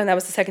Penguin run, that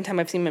was the second time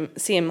I've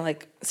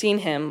seen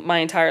him my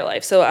entire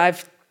life. So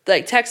I've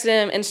like texted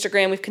him,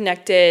 Instagram, we've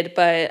connected,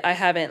 but I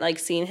haven't like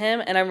seen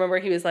him. And I remember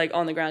he was like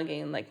on the ground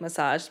getting like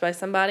massaged by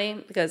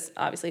somebody, because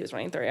obviously he was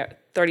running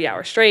 30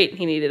 hours straight.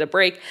 He needed a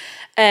break.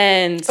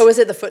 And was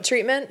it the foot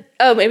treatment?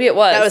 Oh, maybe it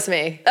was. That was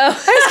me.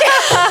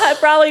 Oh, it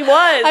probably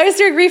was. I was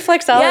doing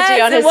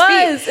reflexology on his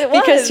feet. It was.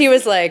 Because he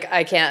was like,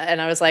 I can't.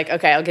 And I was like,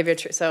 okay, I'll give you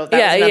a So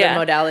that was another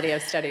modality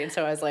I've studied. And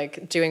so I was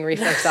like doing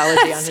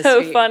reflexology on his feet.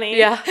 So funny.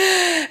 Yeah.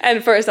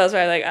 And first I was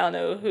probably like, I don't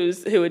know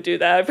who would do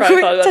that. I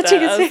probably thought about that.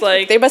 I was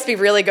like, they must be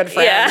really good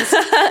friends.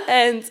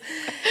 Yeah.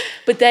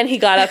 But then he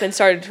got up and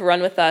started to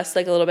run with us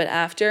like a little bit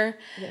after.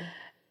 Yeah.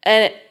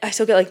 And I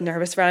still get like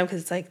nervous around him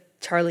because it's like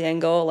Charlie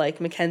Engel, like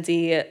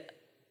Mackenzie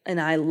and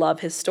I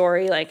love his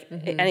story, like,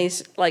 and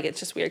he's like,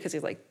 it's just weird because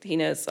he's like, he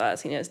knows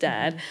us, he knows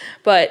Dad,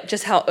 but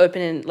just how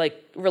open and like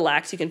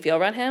relaxed you can feel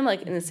around him,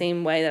 like in the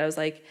same way that I was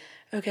like,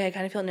 okay, I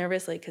kind of feel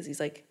nervous, like, because he's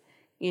like,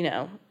 you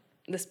know,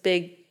 this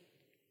big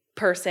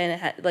person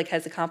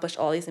has accomplished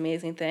all these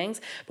amazing things,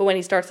 but when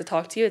he starts to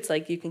talk to you, it's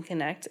like you can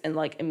connect and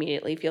like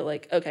immediately feel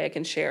like, okay, I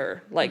can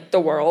share like the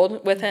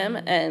world with him,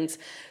 and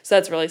so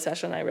that's really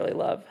special, and I really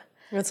love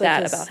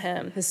that about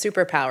him. His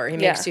superpower. He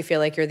makes you feel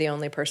like you're the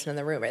only person in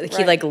the room, right? Like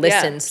he like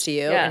listens to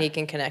you, and he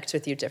can connect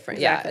with you different.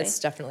 Exactly. Yeah, it's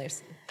definitely.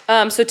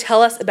 So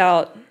tell us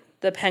about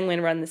the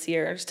Penguin Run this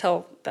year. Just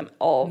tell them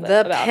all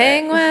about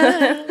Penguin.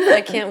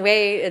 I can't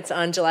wait. It's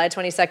on July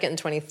 22nd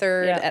and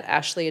 23rd at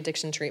Ashley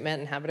Addiction Treatment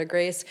and Habit of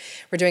Grace.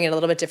 We're doing it a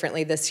little bit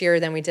differently this year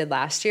than we did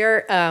last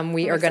year.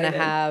 We are going to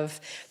have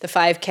the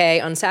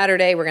 5K on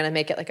Saturday. We're going to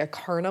make it like a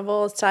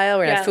carnival style.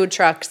 We're going to have food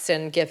trucks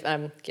and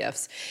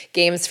gifts,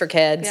 games for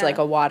kids, like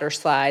a water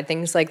slide,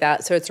 things like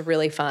that. So it's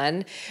really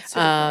fun. It's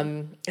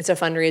a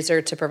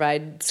fundraiser to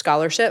provide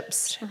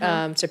scholarships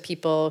to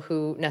people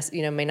who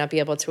may not be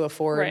able to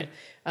afford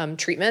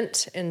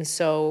treatment. And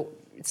so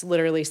it's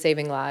literally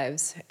saving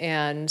lives.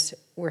 And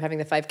we're having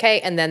the 5K.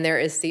 And then there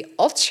is the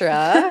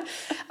ultra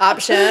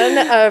option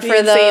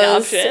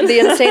the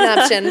insane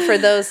option for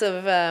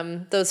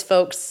those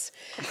folks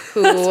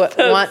who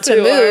want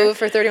to move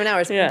for 31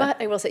 hours. Yeah. But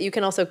I will say, you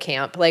can also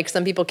camp. Like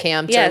some people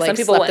camped or like some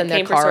people slept in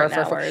their car for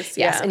hours.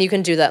 Yes. And you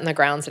can do that in the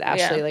grounds at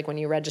Ashley, like when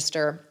you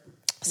register.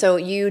 So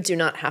you do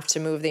not have to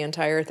move the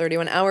entire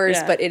 31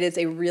 hours, but it is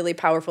a really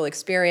powerful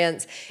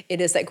experience. It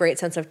is that great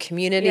sense of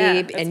community,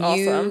 and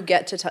you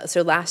get to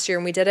so last year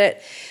when we did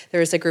it, there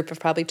was a group of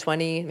probably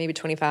 20, maybe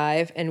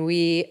 25, and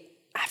we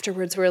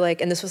afterwards were like,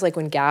 and this was like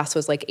when gas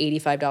was like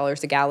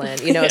 $85 a gallon.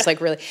 It's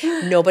like really,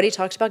 nobody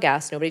talked about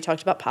gas, nobody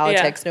talked about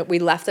politics. No, we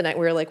left the night,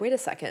 we were like, wait a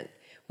second,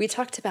 we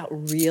talked about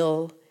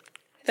real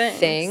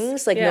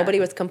things. Like nobody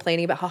was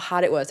complaining about how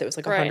hot it was. It was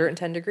like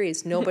 110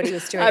 degrees. Nobody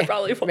was doing it.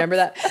 Probably remember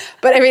that.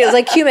 But I mean, it was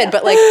like humid.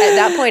 But like at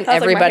that point,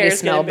 everybody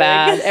smelled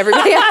bad.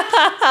 Everybody.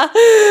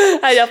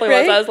 I definitely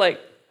was. I was like,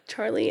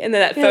 Charlie, and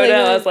then that photo,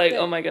 I was like,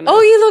 oh my goodness.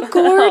 Oh, you look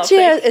gorgeous.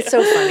 It's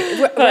so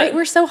funny.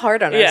 We're so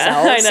hard on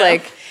ourselves. I know.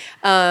 Like.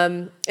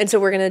 And so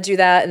we're going to do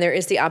that. And there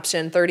is the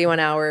option 31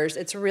 hours.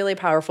 It's really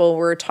powerful.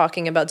 We're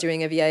talking about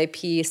doing a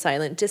VIP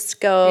silent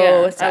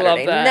disco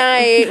Saturday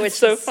night,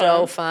 which is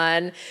so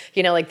fun.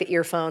 Like the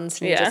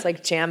earphones and you just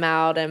like jam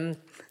out and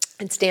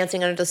it's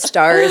dancing under the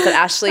stars at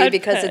Ashley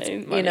because it's,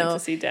 to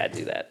see Dad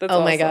do that. That's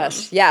awesome. My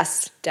gosh.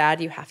 Yes.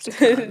 Dad, you have to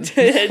come.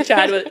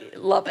 Chad would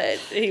love it.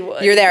 He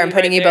would. You're there. I'm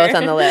putting you both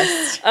on the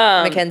list.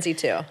 Mackenzie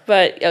too.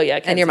 But, Kenzie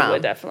and your mom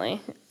would definitely.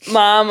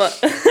 Mom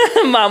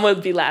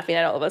would be laughing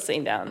at all of us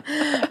sitting down.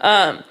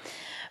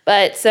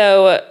 But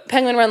so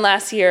Penguin Run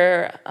last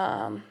year,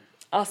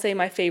 I'll say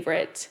my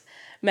favorite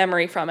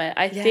memory from it.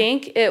 I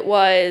think it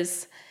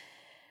was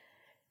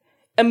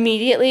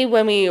immediately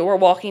when we were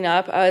walking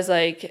up, I was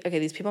like, okay,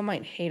 these people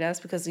might hate us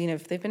because,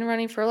 if they've been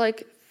running for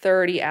like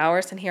 30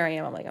 hours and here I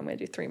am, I'm like, I'm going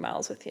to do 3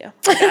 miles with you.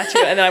 I got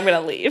you. And then I'm going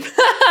to leave.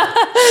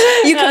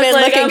 You come in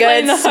looking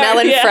good,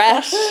 smelling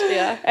fresh.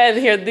 Yeah. And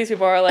here these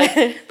people are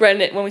like,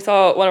 Brendan, when we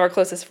saw one of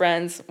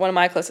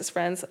my closest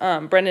friends,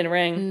 Brendan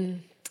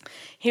Ring,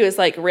 he was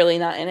like really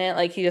not in it.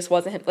 Like he just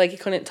wasn't, like he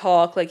couldn't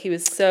talk. Like he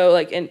was so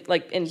in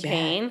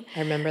pain. I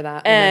remember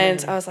that.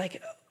 And I was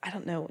like, I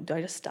don't know, do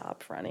I just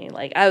stop running?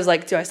 Like, I was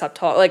like, do I stop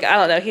talking? Like, I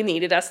don't know. He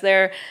needed us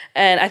there.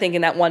 And I think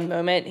in that one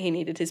moment, he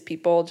needed his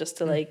people just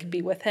to, like,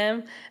 be with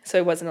him. So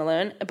he wasn't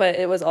alone. But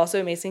it was also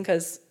amazing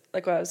because,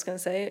 like what I was going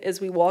to say, is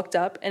we walked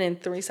up and in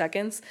 3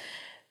 seconds,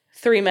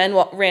 3 men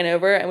ran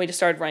over and we just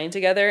started running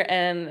together.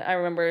 And I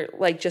remember,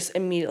 like, just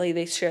immediately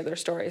they shared their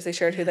stories. They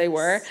shared who they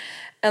were.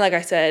 And like I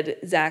said,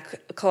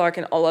 Zach, Clark,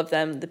 and all of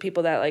them, the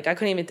people that, like, I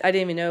didn't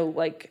even know,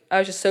 like, I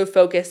was just so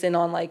focused in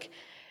on, like,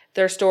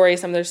 their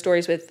stories, some of their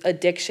stories with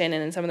addiction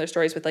and some of their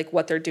stories with like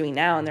what they're doing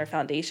now and their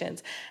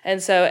foundations.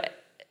 And so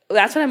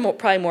that's what I'm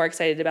probably more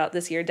excited about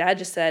this year. Dad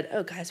just said,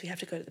 oh guys, we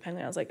have to go to the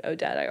Penguin. I was like, oh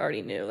Dad, I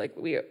already knew, like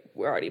we're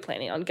already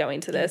planning on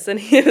going to this. And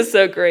he was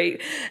so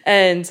great.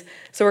 And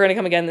so we're going to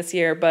come again this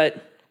year,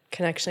 but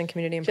connection,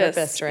 community, and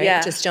purpose, right?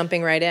 Yeah. Just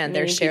jumping right in.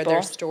 They shared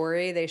their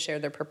story. They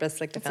shared their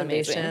purpose, like the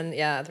foundation. Amazing.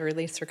 Yeah. The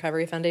Release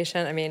Recovery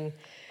Foundation. I mean,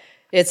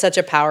 it's such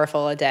a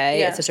powerful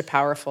day. Yeah. It's such a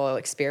powerful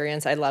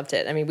experience. I loved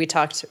it. I mean,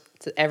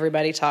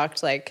 everybody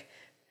talked like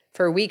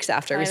for weeks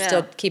after. We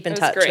still keep in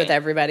touch with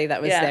everybody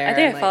that was there. I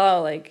think I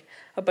follow like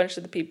a bunch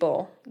of the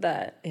people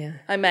that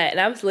I met. And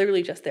I was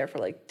literally just there for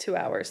like 2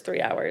 hours,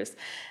 3 hours.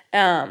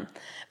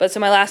 But so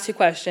my last 2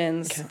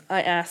 questions,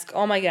 I ask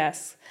all my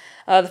guests.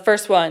 The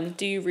first one,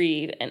 do you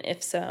read? And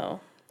if so,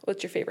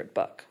 what's your favorite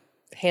book?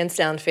 Hands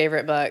down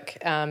favorite book,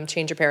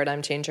 Change Your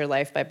Paradigm, Change Your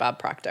Life by Bob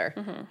Proctor.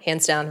 Mm-hmm.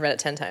 Hands down, read it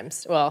 10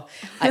 times. Well,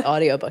 I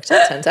audiobooked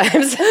it 10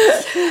 times.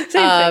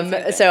 Same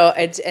thing. So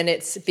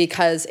it's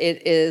because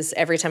it is,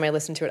 every time I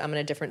listen to it, I'm in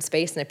a different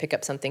space and I pick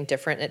up something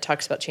different. And it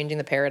talks about changing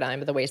the paradigm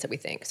of the ways that we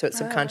think. So it's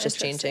subconscious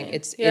changing.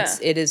 It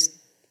is,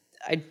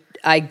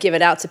 I give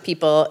it out to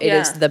people. It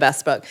is the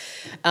best book.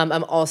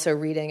 I'm also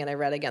reading, and I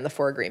read again, The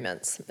 4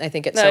 Agreements. I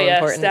think it's so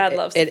important. Dad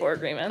loves The 4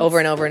 Agreements. Over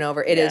and over and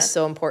over. It is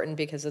so important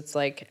because it's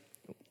like,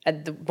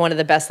 one of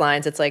the best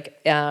lines, it's like,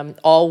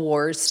 all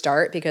wars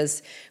start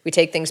because we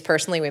take things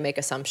personally, we make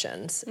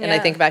assumptions. And I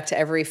think back to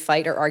every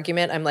fight or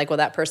argument, I'm like, well,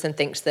 that person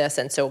thinks this,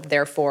 and so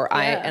therefore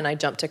I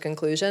jump to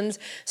conclusions.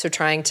 So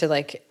trying to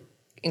like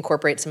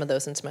incorporate some of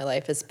those into my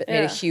life has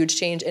made a huge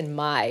change in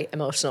my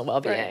emotional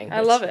well-being. Right.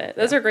 I love it.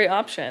 Those are great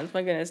options.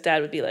 My goodness,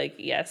 Dad would be like,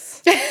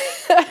 yes,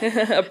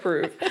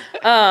 approve.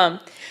 And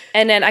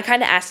then I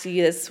kind of asked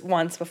you this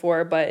once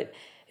before, but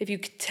if you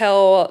could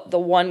tell the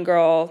one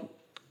girl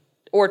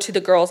or to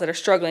the girls that are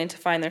struggling to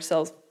find their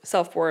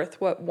self-worth,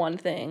 what one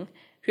thing,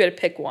 if you had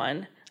to pick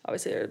one,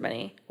 obviously there are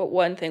many, what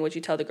one thing would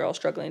you tell the girl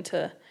struggling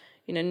to,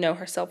 know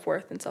her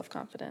self-worth and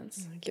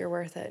self-confidence? Like, you're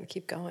worth it and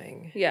keep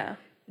going. Yeah.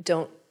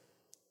 Don't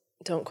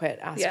quit.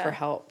 Ask for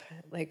help.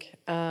 Like,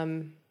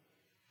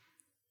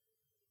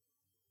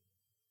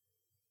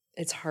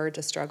 it's hard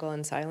to struggle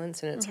in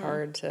silence, and it's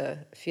hard to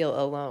feel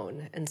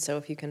alone. And so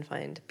if you can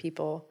find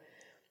people,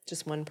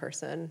 just one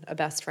person, a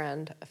best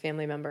friend, a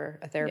family member,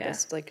 a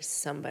therapist, like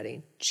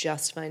somebody,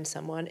 just find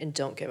someone and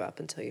don't give up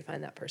until you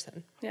find that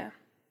person. Yeah,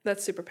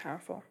 that's super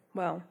powerful.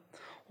 Well,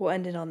 we'll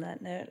end it on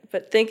that note.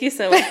 But thank you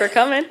so much for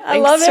coming. I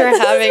love it. Thanks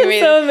for having me.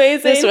 So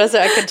amazing.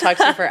 I could talk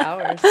to you for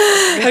hours.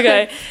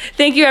 Okay.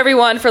 Thank you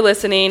everyone for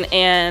listening,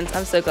 and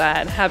I'm so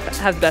glad. Have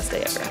the best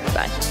day ever.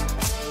 Bye.